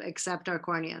loosens up except our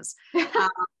corneas.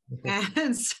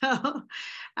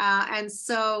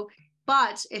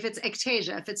 But if it's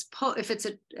ectasia, if it's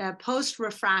a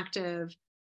post-refractive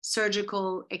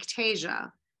surgical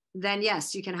ectasia, then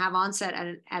yes, you can have onset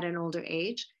at an older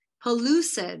age.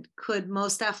 Pellucid could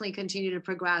most definitely continue to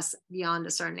progress beyond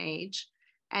a certain age.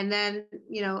 And then,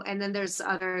 there's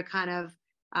other kind of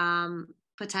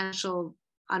potential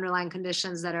underlying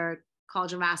conditions that are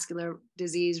collagen vascular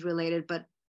disease related, but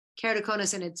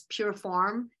keratoconus in its pure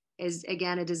form is,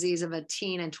 again, a disease of a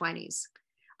teen and 20s.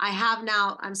 I have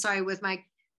now, I'm sorry, with my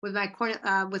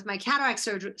cataract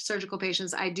surgical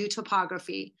patients, I do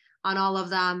topography on all of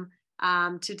them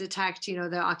to detect,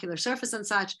 the ocular surface and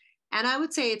such. And I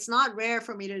would say it's not rare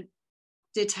for me to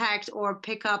detect or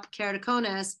pick up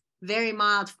keratoconus, very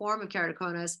mild form of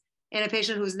keratoconus, in a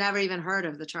patient who's never even heard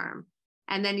of the term.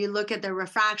 And then you look at the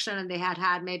refraction, and they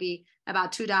had maybe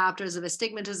about 2 diopters of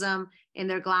astigmatism in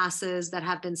their glasses that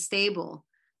have been stable.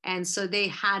 And so they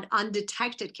had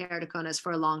undetected keratoconus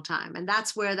for a long time. And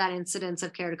that's where that incidence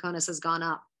of keratoconus has gone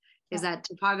up, is that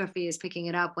topography is picking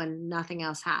it up when nothing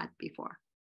else had before.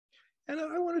 And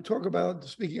I want to talk about,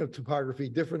 speaking of topography,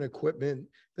 different equipment,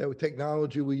 that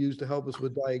technology we use to help us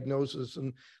with diagnosis.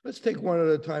 And let's take one at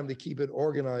a time to keep it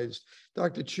organized.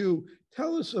 Dr. Chiu,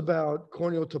 tell us about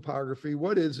corneal topography.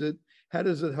 What is it? How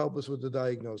does it help us with the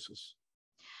diagnosis?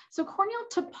 So corneal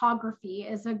topography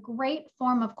is a great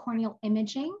form of corneal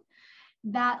imaging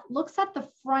that looks at the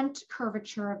front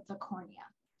curvature of the cornea.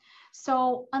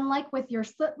 So unlike with your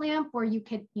slit lamp where you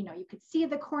could see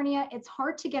the cornea, it's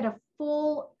hard to get a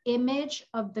full image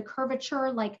of the curvature,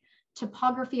 like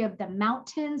topography of the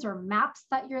mountains or maps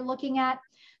that you're looking at.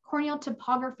 Corneal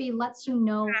topography lets you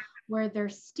know where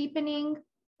there's steepening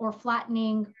or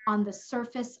flattening on the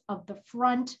surface of the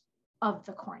front of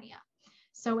the cornea.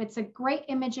 So it's a great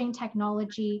imaging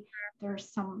technology. There's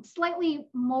some slightly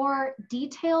more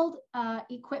detailed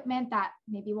equipment that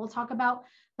maybe we'll talk about,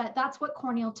 but that's what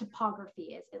corneal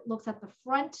topography is. It looks at the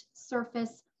front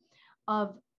surface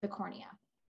of the cornea.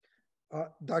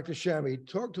 Dr. Shamie,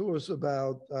 talk to us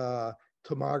about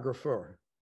tomographer.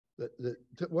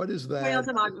 What is that? Corneal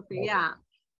tomography, yeah.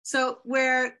 So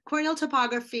where corneal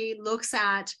topography looks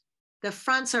at the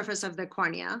front surface of the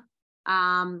cornea,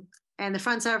 and the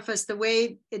front surface, the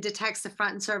way it detects the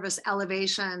front surface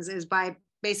elevations is by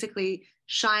basically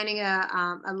shining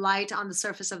a light on the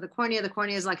surface of the cornea. The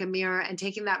cornea is like a mirror, and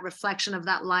taking that reflection of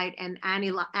that light and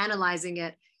analyzing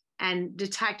it and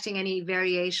detecting any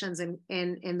variations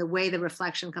in the way the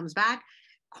reflection comes back.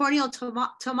 Corneal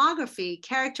tomography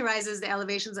characterizes the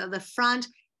elevations of the front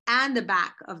and the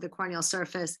back of the corneal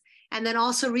surface, and then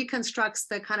also reconstructs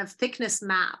the kind of thickness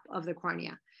map of the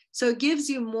cornea. So it gives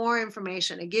you more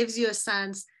information. It gives you a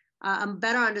sense, a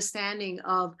better understanding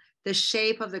of the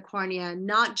shape of the cornea,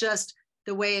 not just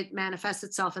the way it manifests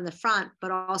itself in the front,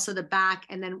 but also the back.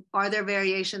 And then are there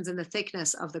variations in the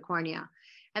thickness of the cornea?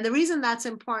 And the reason that's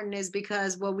important is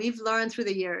because what we've learned through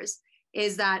the years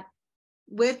is that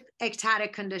with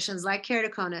ectatic conditions like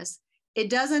keratoconus, it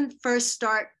doesn't first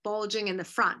start bulging in the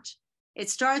front. It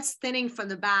starts thinning from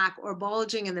the back or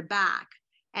bulging in the back.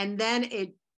 And then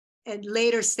at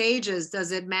later stages,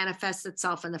 does it manifest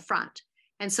itself in the front?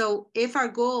 And so if our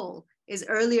goal is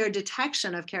earlier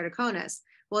detection of keratoconus,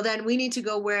 well, then we need to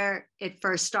go where it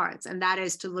first starts. And that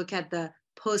is to look at the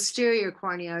posterior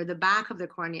cornea or the back of the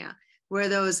cornea, where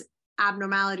those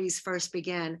abnormalities first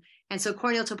begin. And so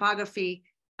corneal tomography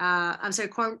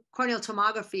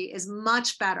is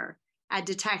much better at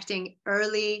detecting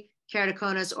early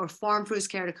keratoconus or form-fruit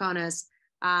keratoconus.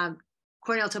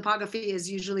 Corneal topography is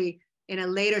usually in a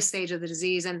later stage of the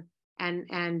disease, and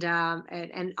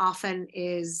often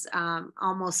is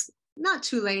almost not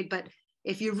too late, but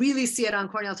if you really see it on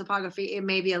corneal topography, it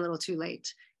may be a little too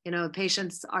late.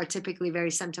 Patients are typically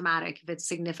very symptomatic if it's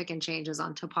significant changes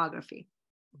on topography.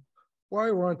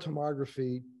 While we're on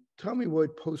tomography, tell me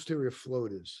what posterior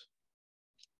float is.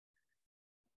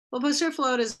 Well, posterior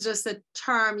float is just a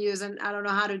term used, and I don't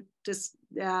know how to just,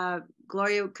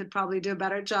 Gloria could probably do a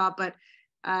better job, but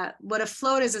what a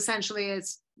float is essentially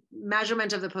is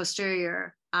measurement of the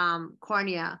posterior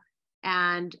cornea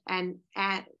and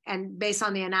based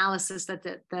on the analysis that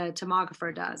the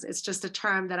tomographer does. It's just a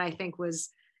term that I think was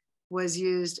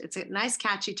used. It's a nice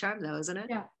catchy term though, isn't it?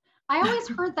 Yeah. I always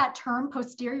heard that term,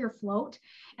 posterior float.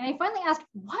 And I finally asked,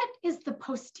 what is the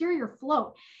posterior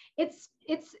float? It's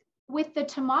with the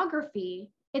tomography,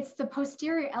 it's the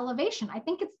posterior elevation. I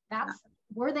think that's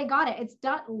where they got it. It's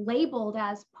labeled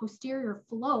as posterior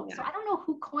float. Yeah. So I don't know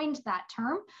who coined that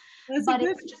term, but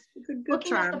it's just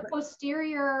looking at the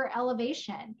posterior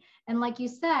elevation. And like you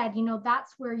said, you know,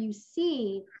 that's where you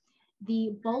see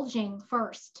the bulging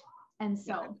first. And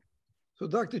so. So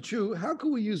Dr. Chiu, how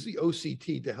can we use the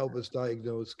OCT to help us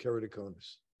diagnose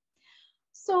keratoconus?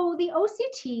 So the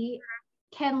OCT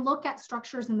can look at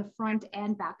structures in the front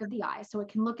and back of the eye. So it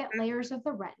can look at layers of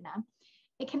the retina.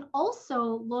 It can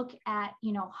also look at,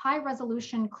 you know, high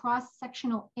resolution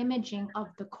cross-sectional imaging of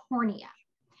the cornea.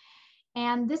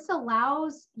 And this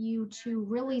allows you to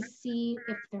really see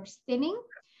if there's thinning.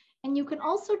 And you can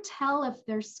also tell if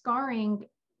there's scarring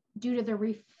due to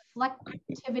the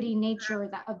reflectivity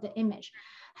nature of the image.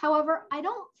 However, I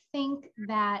don't think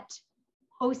that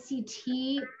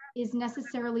OCT is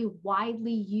necessarily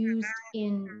widely used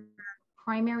in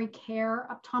primary care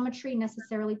optometry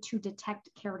necessarily to detect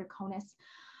keratoconus.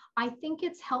 I think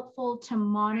it's helpful to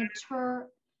monitor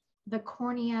the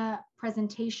cornea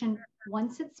presentation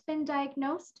once it's been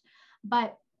diagnosed,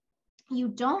 but you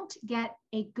don't get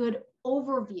a good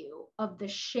overview of the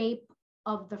shape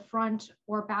of the front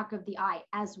or back of the eye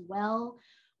as well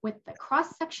with the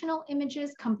cross-sectional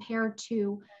images compared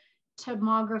to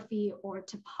tomography or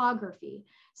topography.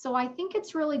 So I think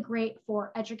it's really great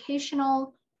for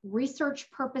educational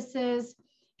research purposes,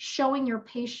 showing your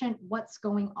patient what's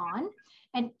going on.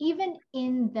 And even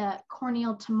in the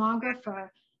corneal tomographer,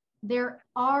 there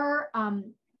are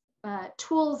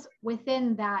tools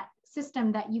within that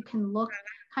system that you can look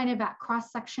kind of at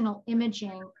cross-sectional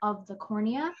imaging of the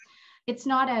cornea. It's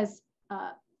not as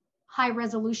high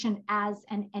resolution as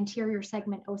an anterior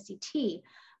segment OCT,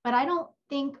 but I don't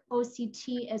think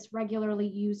OCT is regularly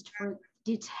used for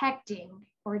detecting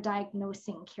or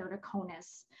diagnosing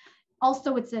keratoconus.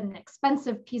 Also, it's an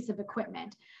expensive piece of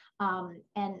equipment,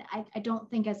 and I don't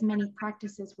think as many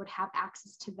practices would have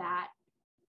access to that.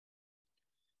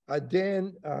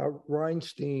 Dan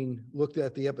Reinstein looked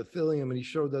at the epithelium and he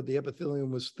showed that the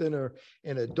epithelium was thinner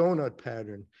in a donut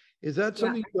pattern. Is that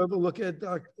something you ever look at,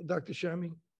 Dr.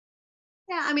 Shamie?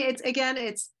 Yeah, I mean,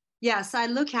 yes, I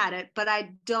look at it, but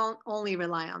I don't only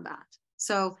rely on that.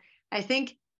 So I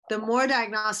think the more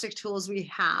diagnostic tools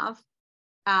we have,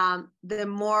 the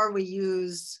more we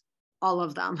use all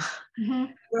of them. Mm-hmm.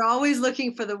 We're always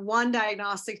looking for the one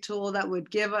diagnostic tool that would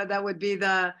be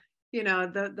the, you know,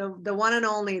 the one and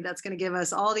only that's going to give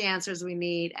us all the answers we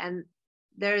need. And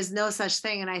there is no such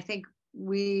thing. And I think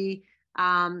in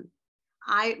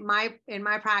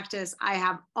my practice, I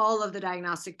have all of the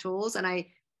diagnostic tools and I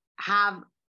have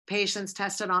patients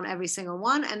tested on every single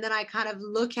one. And then I kind of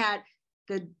look at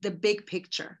the big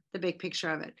picture of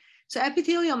it. So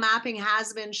epithelial mapping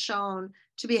has been shown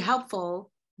to be helpful,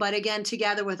 but again,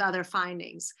 together with other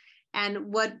findings.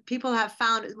 And what people have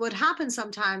found, what happens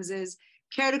sometimes is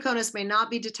keratoconus may not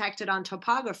be detected on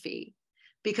topography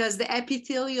because the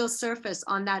epithelial surface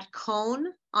on that cone,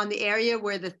 on the area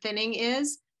where the thinning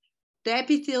is, the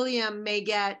epithelium may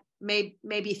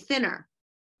be thinner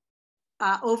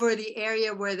over the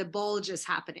area where the bulge is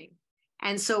happening.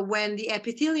 And so when the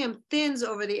epithelium thins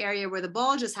over the area where the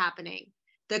bulge is happening,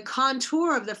 the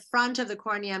contour of the front of the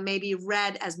cornea may be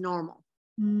read as normal.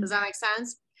 Does that make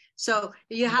sense? So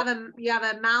you have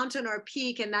a mountain or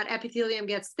peak and that epithelium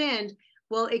gets thinned.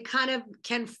 Well, it kind of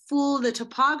can fool the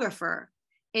topographer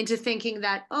into thinking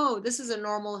that, oh, this is a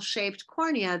normal shaped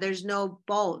cornea. There's no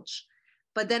bulge.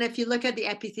 But then if you look at the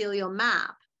epithelial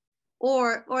map,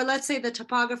 or let's say the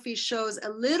topography shows a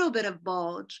little bit of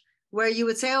bulge where you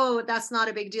would say, oh, that's not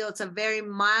a big deal. It's a very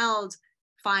mild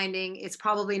finding. It's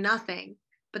probably nothing.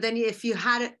 But then if you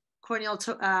had corneal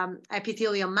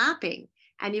epithelial mapping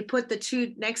and you put the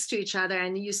two next to each other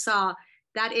and you saw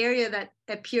that area that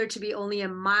appeared to be only a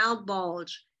mild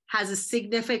bulge has a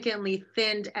significantly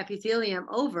thinned epithelium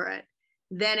over it,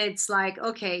 then it's like,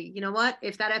 okay, you know what?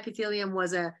 If that epithelium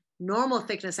was a normal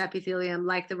thickness epithelium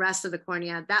like the rest of the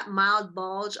cornea, that mild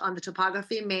bulge on the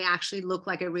topography may actually look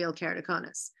like a real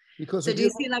keratoconus. Because so do you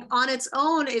see, like on its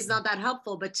own is not that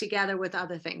helpful, but together with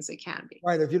other things it can be.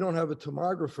 Right. If you don't have a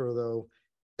tomographer though,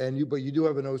 but you do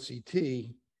have an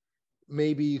OCT,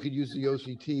 maybe you could use the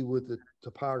OCT with the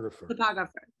topographer.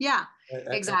 Yeah,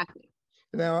 exactly.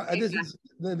 Now,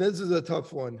 this is a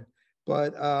tough one,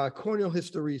 but corneal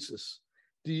hysteresis.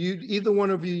 Do either one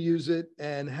of you use it,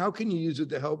 and how can you use it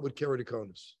to help with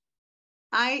keratoconus?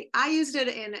 I used it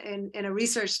in a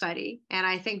research study, and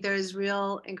I think there's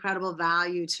real incredible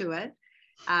value to it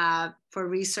for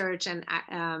research and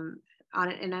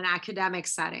in an academic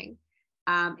setting.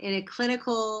 In a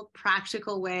clinical,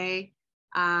 practical way,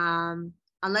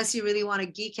 unless you really want to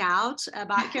geek out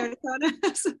about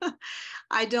keratoconus,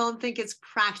 I don't think it's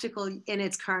practical in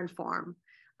its current form.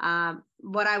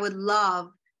 What I would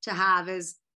love to have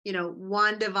is,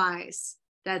 one device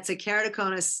that's a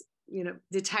keratoconus,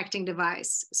 detecting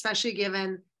device, especially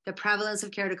given the prevalence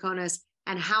of keratoconus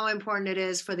and how important it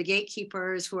is for the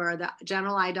gatekeepers who are the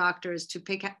general eye doctors to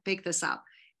pick this up.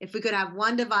 If we could have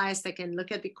one device that can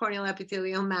look at the corneal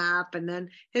epithelial map and then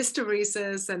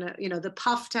hysteresis and, the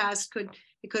puff test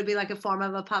it could be like a form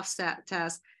of a puff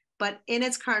test, but in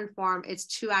its current form, it's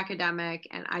too academic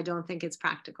and I don't think it's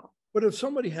practical. But if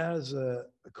somebody has a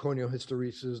corneal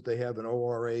hysteresis, they have an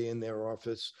ORA in their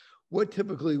office, what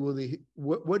typically will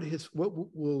what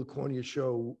will the cornea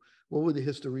show? What will the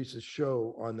hysteresis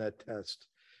show on that test?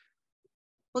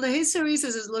 Well, the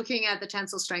hysteresis is looking at the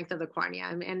tensile strength of the cornea.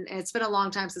 And it's been a long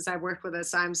time since I've worked with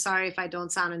this, so I'm sorry if I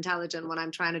don't sound intelligent when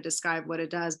I'm trying to describe what it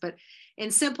does. But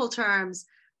in simple terms,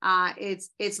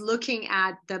 it's looking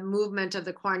at the movement of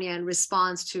the cornea in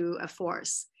response to a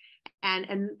force. And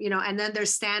then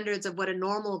there's standards of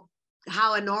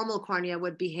how a normal cornea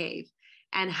would behave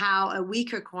and how a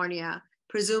weaker cornea,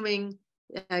 presuming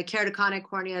keratoconic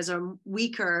corneas are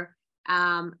weaker.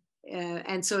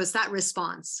 And so it's that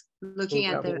response. Looking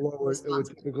at the it would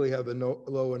typically have a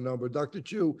lower number. Dr.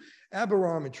 Chiu,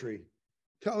 aberrometry.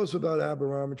 Tell us about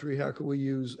aberrometry. How can we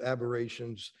use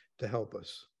aberrations to help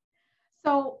us?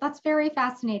 So that's very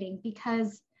fascinating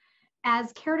because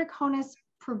as keratoconus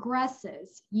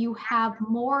progresses, you have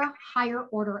more higher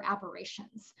order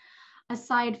aberrations.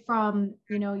 Aside from,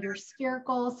 your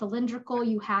spherical, cylindrical,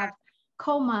 you have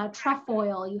coma,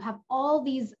 trefoil, you have all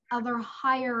these other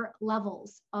higher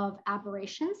levels of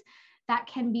aberrations that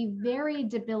can be very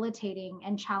debilitating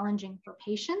and challenging for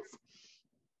patients.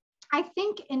 I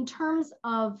think in terms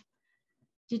of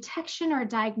detection or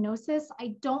diagnosis,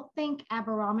 I don't think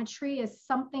aberrometry is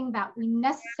something that we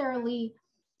necessarily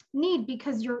need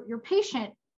because your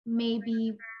patient may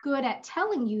be good at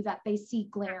telling you that they see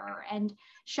glare and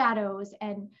shadows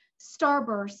and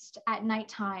starburst at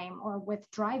nighttime or with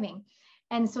driving.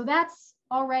 And so that's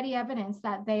already evidence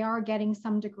that they are getting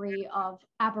some degree of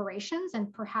aberrations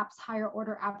and perhaps higher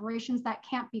order aberrations that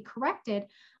can't be corrected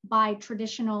by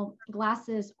traditional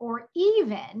glasses or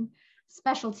even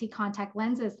specialty contact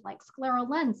lenses like scleral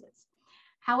lenses.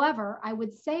 However, I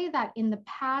would say that in the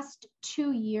past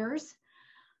 2 years,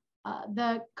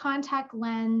 the contact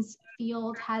lens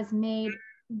field has made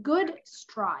good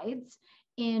strides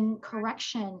in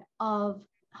correction of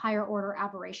higher order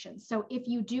aberrations. So if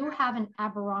you do have an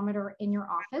aberrometer in your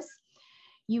office,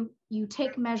 you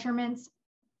take measurements,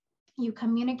 you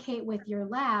communicate with your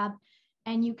lab,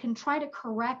 and you can try to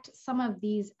correct some of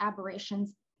these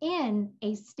aberrations in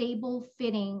a stable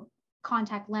fitting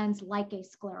contact lens like a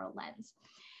scleral lens.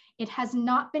 It has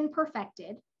not been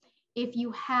perfected. If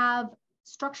you have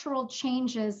structural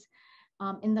changes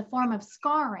in the form of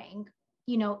scarring,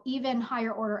 even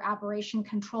higher order aberration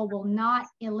control will not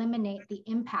eliminate the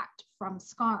impact from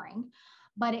scarring,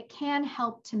 but it can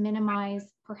help to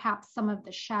minimize perhaps some of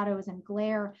the shadows and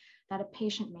glare that a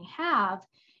patient may have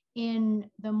in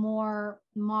the more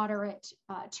moderate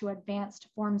to advanced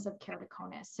forms of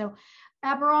keratoconus. So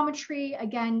aberrometry,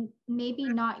 again, maybe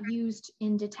not used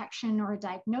in detection or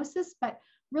diagnosis, but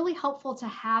really helpful to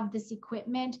have this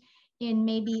equipment in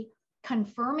maybe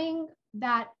confirming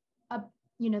that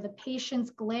the patient's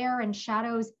glare and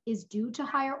shadows is due to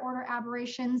higher order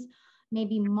aberrations,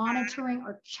 maybe monitoring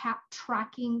or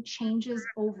tracking changes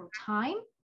over time.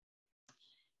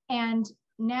 And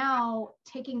now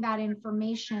taking that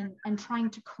information and trying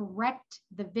to correct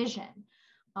the vision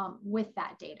with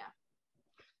that data.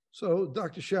 So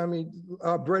Dr. Shamie,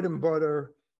 bread and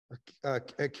butter,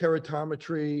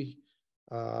 keratometry,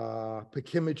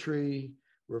 pachymetry,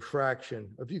 refraction.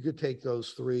 If you could take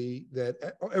those three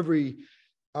that every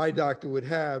eye doctor would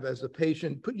have as a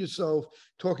patient, put yourself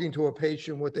talking to a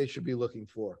patient what they should be looking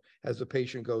for as the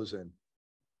patient goes in.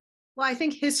 Well, I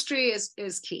think history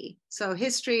is key. So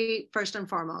history first and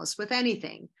foremost with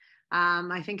anything.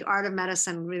 I think art of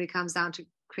medicine really comes down to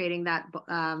creating that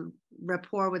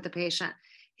rapport with the patient.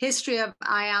 History of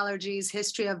eye allergies,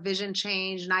 history of vision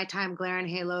change, nighttime glare and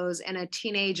halos, and a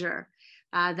teenager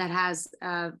that has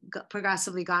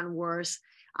progressively gotten worse,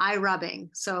 eye rubbing.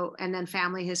 So, and then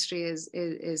family history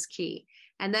is key.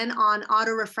 And then on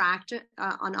autorefraction,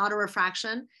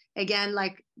 Again,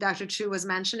 like Dr. Chiu was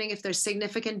mentioning, if there's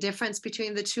significant difference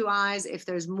between the two eyes, if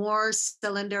there's more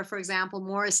cylinder, for example,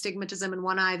 more astigmatism in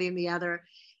one eye than the other,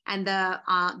 and the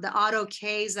auto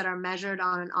Ks that are measured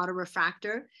on an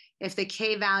autorefractor, if the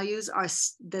K values are,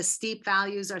 the steep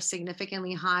values are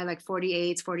significantly high, like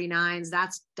 48s, 49s,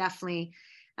 that's definitely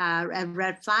a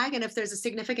red flag. And if there's a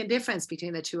significant difference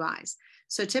between the two eyes.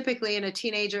 So typically in a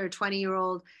teenager or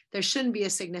 20-year-old, there shouldn't be a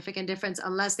significant difference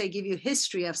unless they give you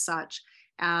history of such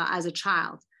as a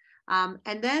child.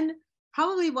 And then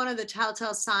probably one of the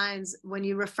telltale signs when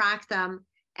you refract them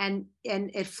and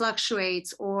it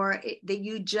fluctuates, or that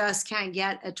you just can't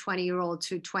get a 20-year-old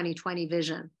to 20/20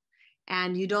 vision,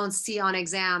 and you don't see on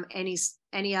exam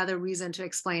any other reason to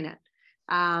explain it.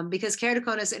 Because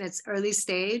keratoconus in its early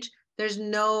stage, there's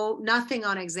nothing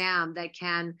on exam that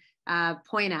can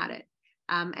point at it.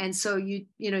 And so you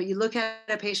look at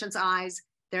a patient's eyes,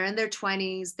 they're in their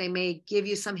 20s, they may give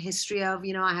you some history of,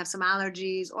 I have some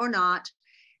allergies or not.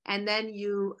 And then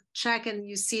you check and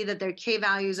you see that their K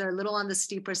values are a little on the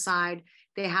steeper side.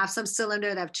 They have some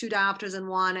cylinder, they have 2 diopters in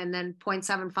one and then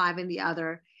 0.75 in the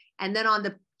other. And then on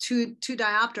the two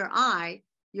diopter eye,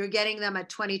 you're getting them at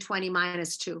 20/20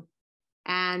 -2.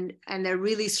 And they're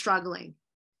really struggling.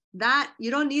 That you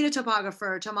don't need a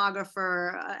tomographer,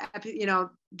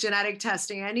 genetic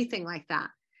testing, anything like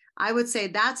that. I would say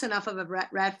that's enough of a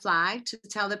red flag to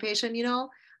tell the patient,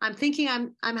 I'm thinking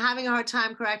I'm having a hard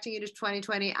time correcting you to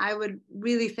 20/20. I would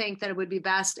really think that it would be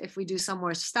best if we do some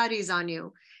more studies on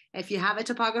you. If you have a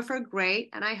topographer,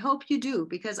 great. And I hope you do,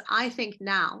 because I think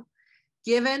now,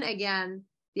 given again,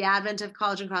 the advent of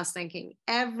collagen cross-linking,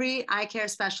 every eye care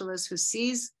specialist who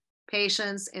sees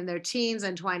patients in their teens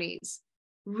and 20s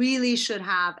really should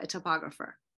have a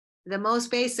topographer, the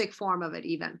most basic form of it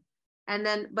even. And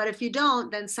then, but if you don't,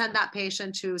 then send that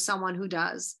patient to someone who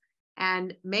does,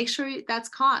 and make sure that's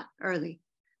caught early.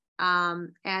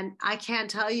 And I can't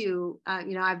tell you,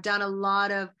 I've done a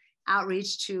lot of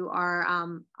outreach to our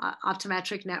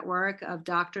optometric network of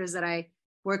doctors that I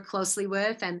work closely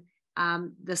with. And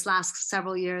this last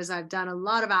several years, I've done a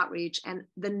lot of outreach, and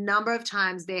the number of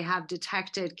times they have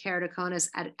detected keratoconus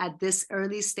at this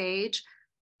early stage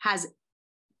has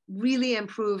really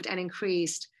improved and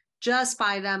increased just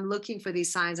by them looking for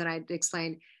these signs that I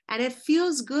explained. And it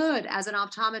feels good as an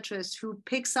optometrist who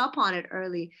picks up on it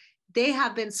early. They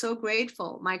have been so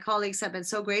grateful. My colleagues have been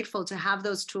so grateful to have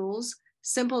those tools,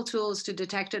 simple tools to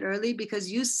detect it early,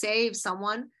 because you save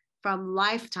someone from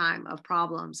lifetime of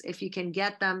problems if you can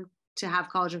get them to have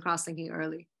collagen cross-linking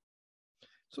early.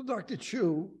 So Dr.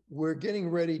 Chiu, we're getting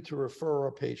ready to refer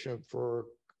a patient for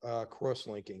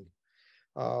cross-linking.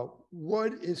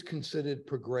 What is considered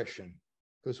progression?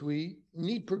 Because we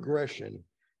need progression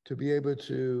to be able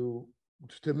to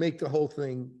make the whole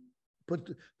thing,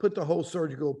 put the whole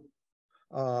surgical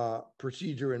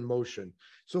procedure in motion.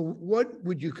 So what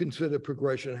would you consider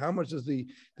progression? How much does the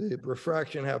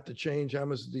refraction have to change? How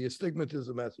much does the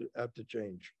astigmatism have to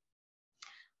change?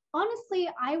 Honestly,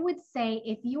 I would say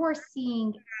if you are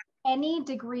seeing any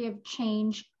degree of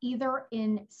change, either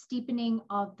in steepening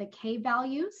of the K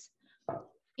values,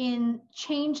 in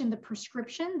change in the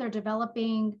prescription, they're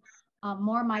developing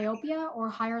more myopia or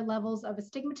higher levels of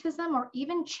astigmatism, or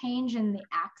even change in the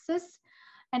axis.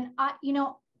 And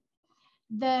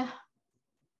the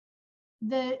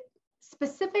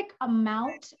specific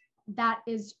amount that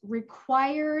is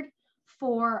required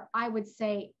for, I would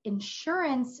say,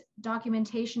 insurance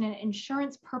documentation and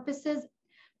insurance purposes,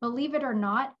 believe it or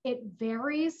not, it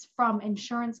varies from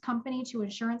insurance company to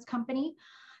insurance company.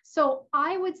 So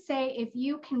I would say if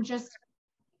you can just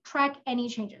track any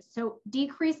changes, so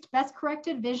decreased best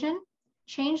corrected vision,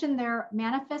 change in their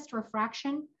manifest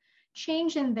refraction,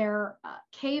 change in their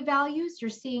K values, you're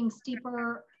seeing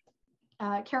steeper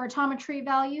keratometry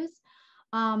values.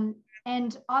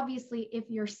 And obviously, if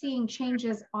you're seeing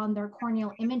changes on their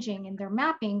corneal imaging and their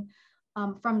mapping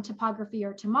from topography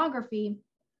or tomography,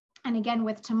 and again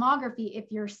with tomography,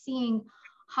 if you're seeing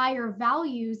higher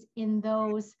values in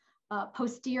those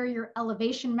posterior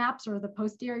elevation maps or the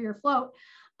posterior float,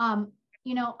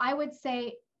 I would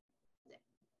say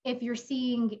if you're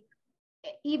seeing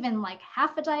even like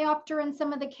half a diopter in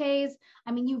some of the Ks,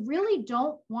 I mean, you really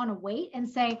don't want to wait and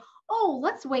say, oh,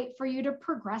 let's wait for you to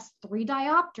progress 3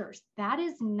 diopters. That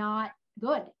is not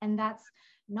good. And that's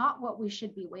not what we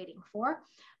should be waiting for.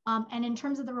 And in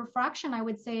terms of the refraction, I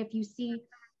would say if you see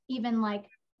even like,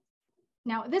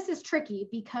 now this is tricky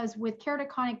because with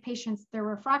keratoconic patients, their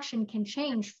refraction can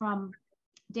change from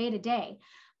day to day.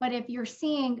 But if you're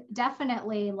seeing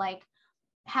definitely like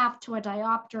half to a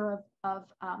diopter of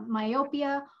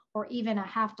myopia, or even a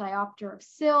half diopter of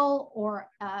SIL, or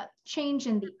change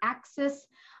in the axis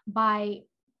by,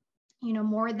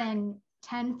 more than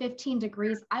 10, 15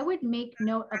 degrees, I would make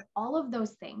note of all of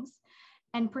those things.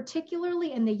 And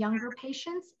particularly in the younger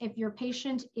patients, if your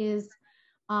patient is,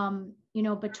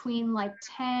 between like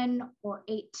 10 or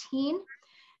 18,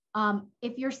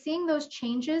 if you're seeing those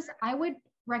changes, I would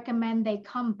recommend they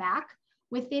come back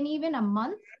within even a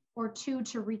month or two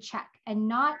to recheck, and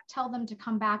not tell them to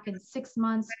come back in 6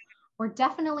 months or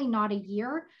definitely not a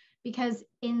year, because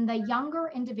in the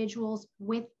younger individuals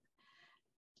with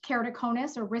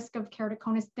keratoconus or risk of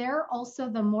keratoconus, they're also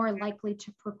the more likely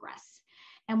to progress.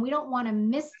 And we don't want to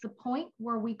miss the point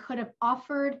where we could have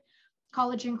offered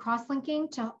collagen cross-linking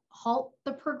to halt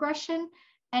the progression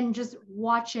and just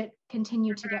watch it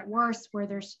continue to get worse where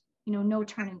there's, no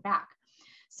turning back.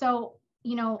 So,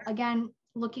 again,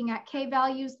 looking at K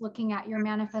values, looking at your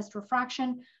manifest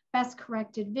refraction, best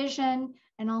corrected vision,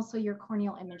 and also your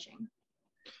corneal imaging.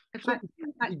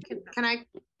 Can I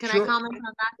Sure. comment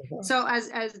on that? So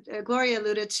as Gloria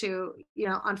alluded to,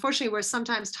 unfortunately, we're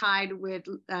sometimes tied with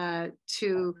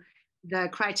to the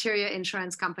criteria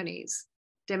insurance companies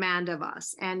demand of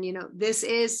us. And, this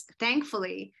is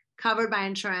thankfully covered by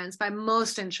insurance, by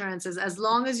most insurances, as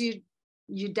long as you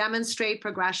demonstrate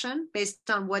progression based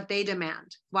on what they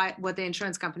demand, what the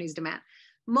insurance companies demand.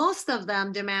 Most of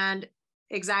them demand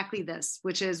exactly this,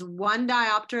 which is 1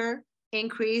 diopter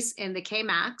increase in the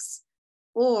Kmax,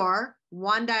 or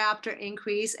 1 diopter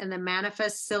increase in the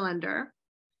manifest cylinder,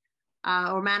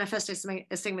 or manifest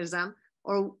astigmatism,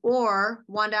 or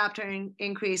 1 diopter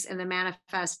increase in the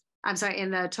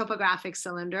in the topographic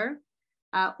cylinder,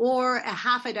 or a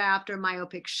half a diopter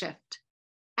myopic shift.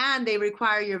 And they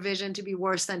require your vision to be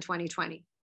worse than 20/20.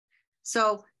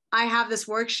 So I have this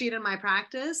worksheet in my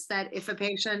practice that if a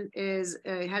patient has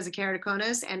a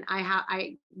keratoconus, and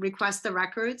I request the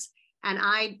records, and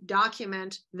I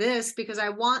document this because I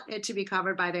want it to be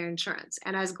covered by their insurance.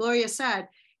 And as Gloria said,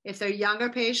 if they're younger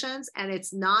patients and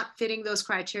it's not fitting those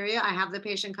criteria, I have the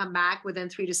patient come back within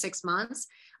 3 to 6 months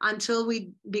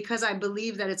because I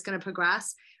believe that it's going to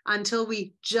progress, until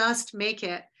we just make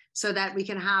it so that we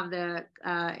can have the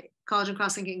collagen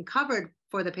cross-linking covered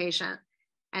for the patient,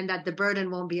 and that the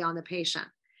burden won't be on the patient.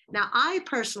 Now, I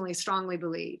personally strongly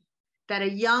believe that a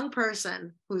young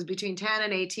person who's between 10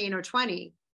 and 18 or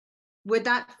 20, with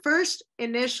that first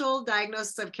initial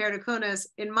diagnosis of keratoconus,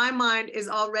 in my mind, is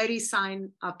already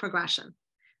sign of progression,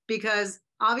 because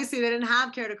obviously they didn't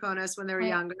have keratoconus when they were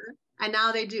younger, and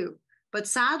now they do. But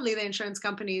sadly, the insurance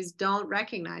companies don't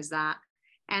recognize that.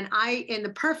 And in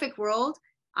the perfect world,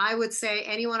 I would say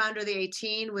anyone under the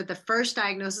 18 with the first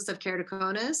diagnosis of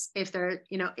keratoconus, if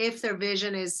their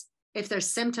vision is, if they're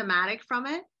symptomatic from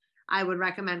it, I would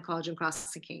recommend collagen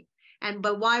cross-linking.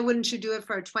 But why wouldn't you do it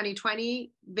for a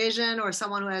 20/20 vision or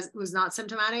someone who's not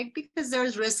symptomatic? Because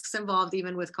there's risks involved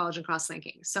even with collagen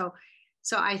cross-linking. So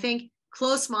I think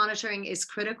close monitoring is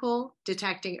critical.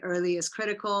 Detecting early is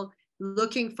critical.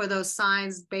 Looking for those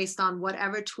signs based on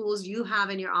whatever tools you have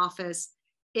in your office.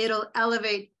 It'll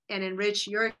elevate and enrich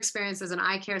your experience as an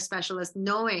eye care specialist,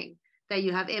 knowing that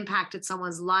you have impacted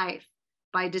someone's life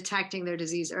by detecting their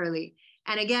disease early.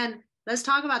 And again, let's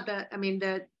talk about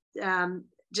the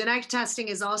genetic testing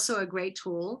is also a great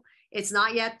tool. It's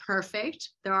not yet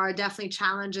perfect. There are definitely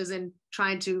challenges in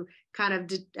trying to kind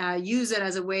of use it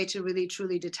as a way to really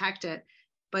truly detect it.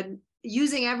 But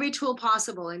using every tool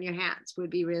possible in your hands would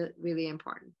be really, really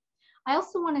important. I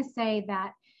also want to say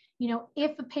that,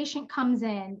 if a patient comes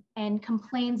in and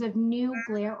complains of new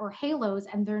glare or halos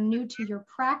and they're new to your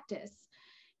practice,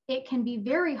 it can be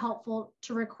very helpful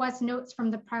to request notes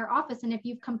from the prior office. And if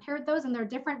you've compared those and they're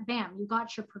different, bam, you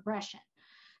got your progression.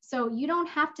 So you don't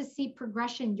have to see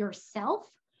progression yourself.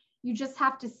 You just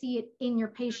have to see it in your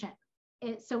patient.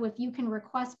 So if you can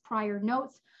request prior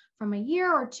notes from a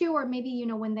year or two, or maybe,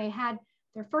 when they had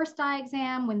their first eye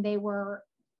exam when they were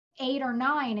 8 or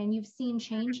 9 and you've seen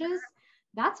changes,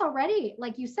 that's already,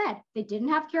 like you said, they didn't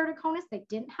have keratoconus, they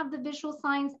didn't have the visual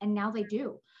signs, and now they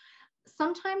do.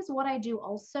 Sometimes what I do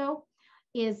also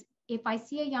is if I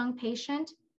see a young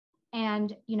patient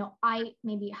and, I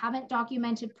maybe haven't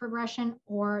documented progression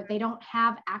or they don't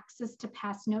have access to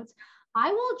past notes, I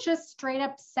will just straight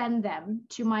up send them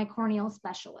to my corneal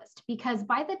specialist, because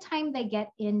by the time they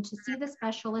get in to see the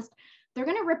specialist, they're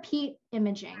going to repeat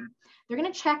imaging. They're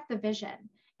going to check the vision.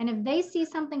 And if they see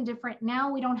something different, now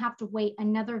we don't have to wait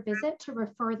another visit to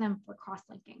refer them for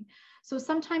cross-linking. So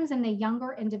sometimes in the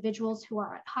younger individuals who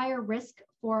are at higher risk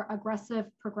for aggressive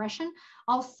progression,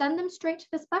 I'll send them straight to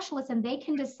the specialist and they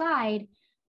can decide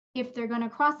if they're going to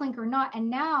cross-link or not. And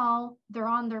now they're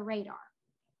on their radar.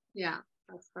 Yeah,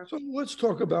 that's perfect. So let's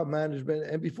talk about management.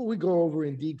 And before we go over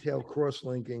in detail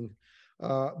cross-linking,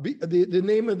 The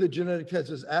name of the genetic test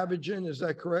is Avigen, is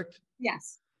that correct?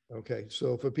 Yes. Okay,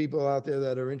 so for people out there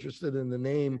that are interested in the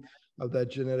name of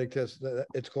that genetic test,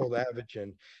 it's called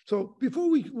Avigen. So before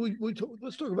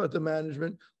let's talk about the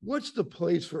management. What's the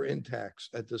place for Intacs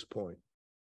at this point?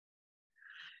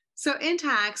 So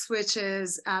Intacs, which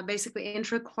is basically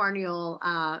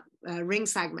intracorneal ring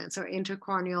segments or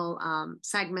intercorneal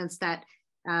segments that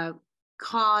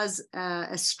cause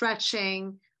a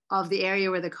stretching of the area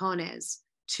where the cone is,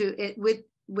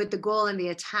 with the goal and the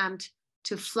attempt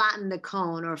to flatten the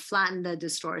cone or flatten the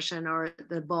distortion or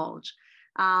the bulge,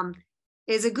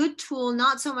 is a good tool.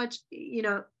 Not so much,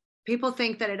 people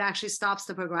think that it actually stops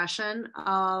the progression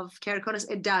of keratoconus.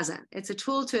 It doesn't. It's a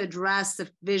tool to address the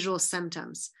visual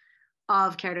symptoms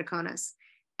of keratoconus.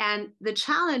 And the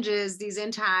challenge is these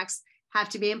Intacs have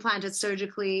to be implanted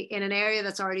surgically in an area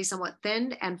that's already somewhat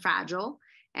thin and fragile.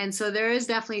 And so there is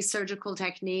definitely surgical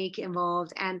technique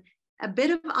involved and a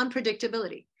bit of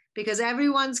unpredictability, because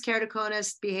everyone's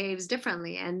keratoconus behaves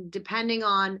differently. And depending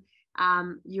on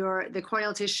the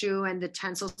corneal tissue and the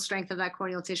tensile strength of that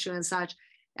corneal tissue and such,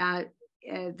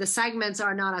 the segments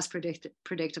are not as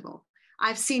predictable.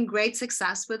 I've seen great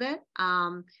success with it,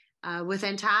 with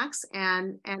Intacs,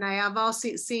 and I have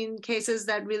also seen cases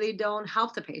that really don't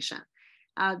help the patient.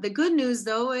 The good news,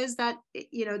 though, is that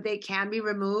they can be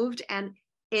removed, and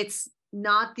it's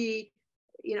not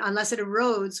unless it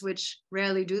erodes, which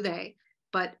rarely do they,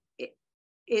 but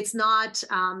it's not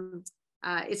going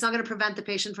to prevent the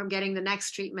patient from getting the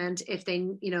next treatment if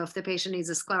the patient needs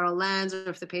a scleral lens or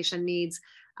if the patient needs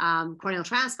corneal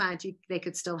transplant, they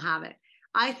could still have it.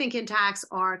 I think Intacs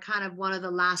are kind of one of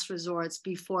the last resorts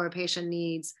before a patient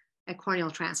needs a corneal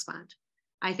transplant.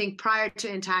 I think prior to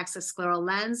Intacs, a scleral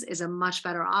lens is a much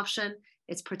better option.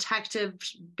 It's protective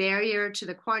barrier to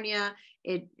the cornea.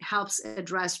 It helps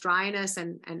address dryness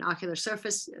and ocular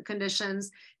surface conditions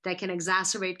that can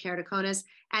exacerbate keratoconus,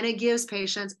 and it gives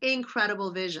patients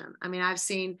incredible vision. I mean, I've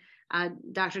seen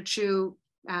Dr. Chiu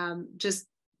just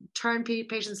turn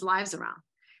patients' lives around.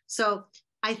 So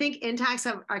I think Intacs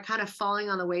are kind of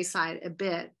falling on the wayside a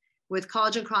bit with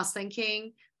collagen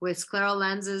crosslinking, with scleral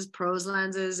lenses, PROS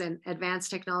lenses, and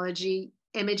advanced technology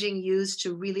imaging used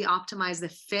to really optimize the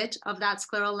fit of that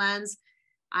scleral lens.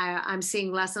 I'm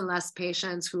seeing less and less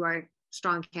patients who are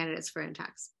strong candidates for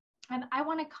Intacs. And I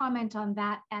want to comment on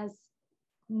that as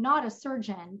not a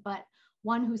surgeon, but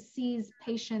one who sees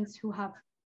patients who have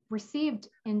received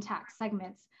Intac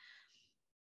segments.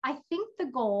 I think the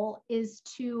goal is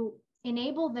to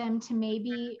enable them to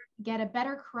maybe get a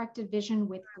better corrected vision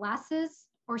with glasses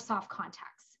or soft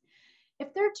contacts.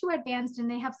 If they're too advanced and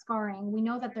they have scarring, we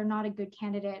know that they're not a good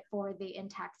candidate for the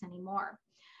Intacs anymore.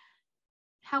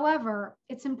 However,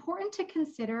 it's important to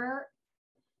consider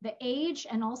the age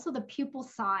and also the pupil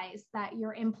size that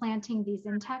you're implanting these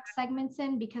Intac segments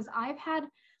in, because I've had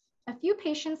a few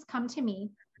patients come to me.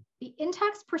 The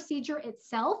Intacs procedure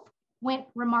itself went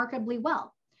remarkably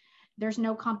well. There's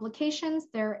no complications.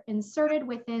 They're inserted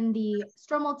within the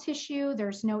stromal tissue.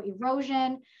 There's no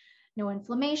erosion, no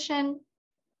inflammation.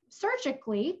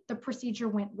 Surgically, the procedure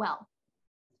went well.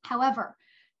 However,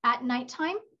 at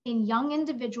nighttime, in young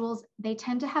individuals, they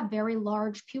tend to have very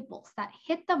large pupils that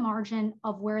hit the margin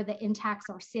of where the Intacs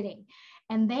are sitting.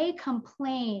 And they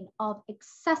complain of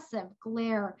excessive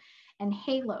glare and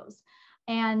halos.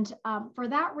 And for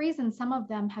that reason, some of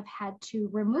them have had to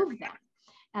remove them.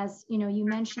 As you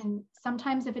mentioned,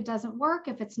 sometimes if it doesn't work,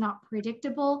 if it's not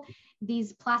predictable,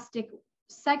 these plastic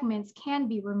segments can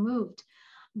be removed.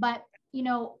 But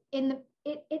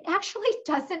it actually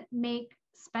doesn't make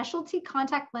specialty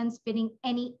contact lens fitting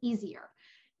any easier.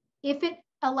 If it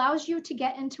allows you to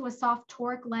get into a soft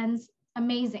toric lens,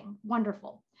 amazing,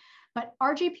 wonderful. But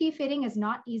RGP fitting is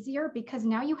not easier because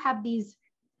now you have these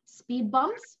speed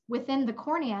bumps within the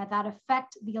cornea that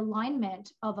affect the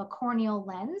alignment of a corneal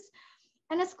lens.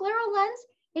 And a scleral lens,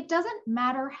 it doesn't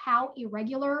matter how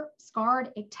irregular,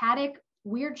 scarred, ectatic,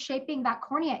 weird shaping that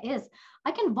cornea is.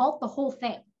 I can vault the whole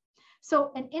thing.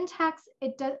 So an Intacs,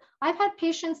 I've had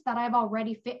patients that I've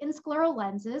already fit in scleral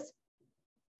lenses.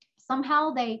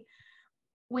 Somehow they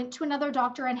went to another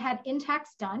doctor and had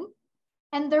Intacs done,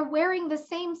 and they're wearing the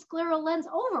same scleral lens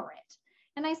over it.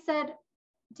 And I said,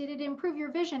 did it improve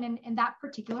your vision? And in that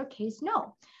particular case,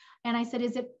 no. And I said,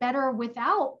 is it better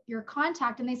without your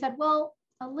contact? And they said, well,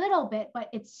 a little bit, but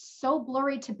it's so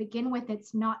blurry to begin with,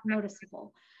 it's not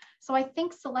noticeable. So I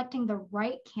think selecting the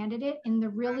right candidate in the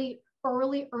really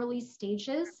early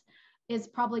stages is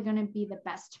probably going to be the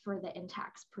best for the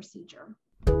Intacs procedure.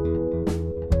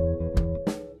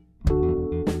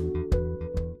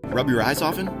 Rub your eyes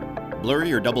often?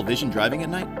 Blurry or double vision driving at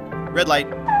night? Red light,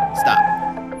 stop.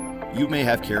 You may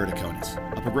have keratoconus,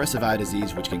 a progressive eye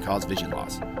disease which can cause vision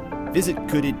loss. Visit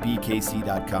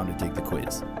coulditbekc.com to take the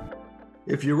quiz.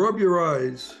 If you rub your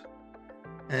eyes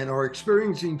and are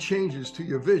experiencing changes to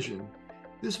your vision,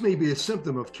 this may be a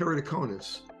symptom of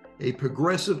keratoconus, a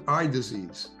progressive eye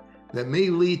disease that may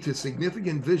lead to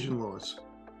significant vision loss.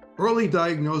 Early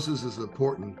diagnosis is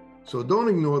important, so don't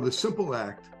ignore the simple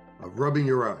act of rubbing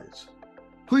your eyes.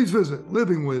 Please visit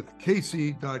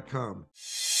livingwithkc.com.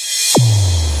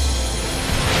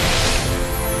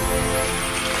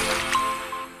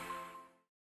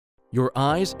 Your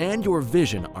eyes and your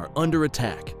vision are under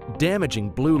attack, damaging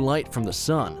blue light from the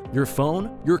sun. Your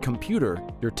phone, your computer,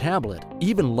 your tablet,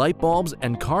 even light bulbs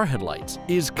and car headlights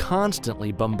is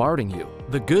constantly bombarding you.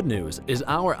 The good news is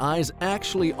our eyes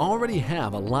actually already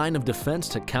have a line of defense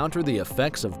to counter the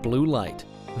effects of blue light.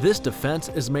 This defense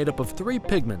is made up of 3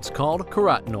 pigments called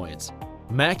carotenoids.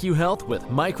 MacuHealth with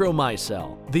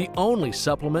Micromicelle, the only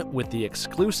supplement with the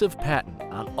exclusive patent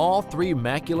on all 3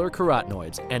 macular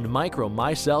carotenoids and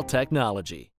Micromicelle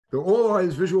technology. The All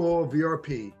Eyes Visual Oil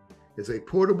VRP is a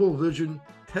portable vision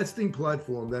testing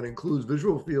platform that includes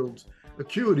visual fields,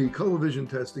 acuity, color vision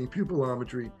testing,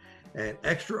 pupillometry, and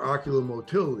extraocular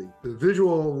motility. The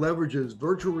visual leverages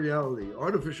virtual reality,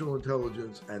 artificial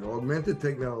intelligence, and augmented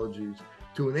technologies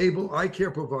to enable eye care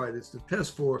providers to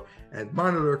test for and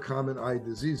monitor common eye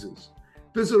diseases.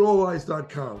 Visit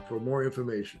alleyes.com for more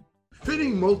information.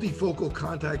 Fitting multifocal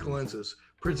contact lenses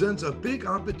presents a big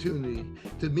opportunity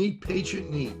to meet patient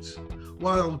needs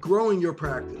while growing your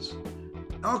practice.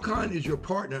 Alcon is your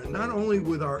partner not only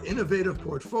with our innovative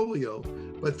portfolio,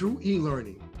 but through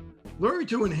e-learning. Learn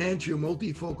to enhance your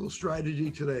multifocal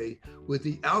strategy today with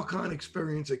the Alcon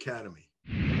Experience Academy.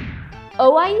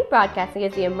 OIE Broadcasting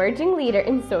is the emerging leader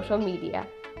in social media.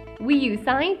 We use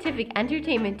scientific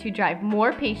entertainment to drive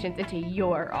more patients into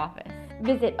your office.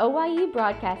 Visit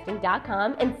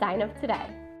oiebroadcasting.com and sign up today.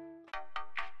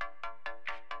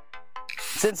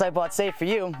 Since I bought Safe For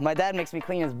You, my dad makes me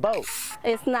clean his boat.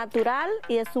 Es natural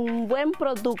y es un buen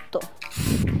producto.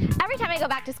 Every time I go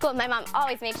back to school, my mom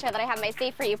always makes sure that I have my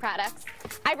Safe For You products.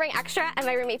 I bring extra, and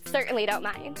my roommates certainly don't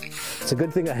mind. It's a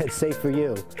good thing I had Safe For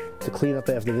You to clean up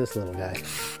after this little guy.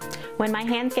 When my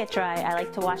hands get dry, I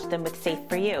like to wash them with Safe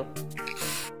For You.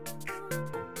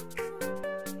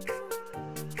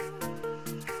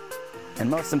 And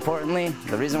most importantly,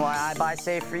 the reason why I buy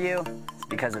Safe For You is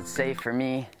because it's safe for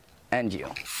me and you.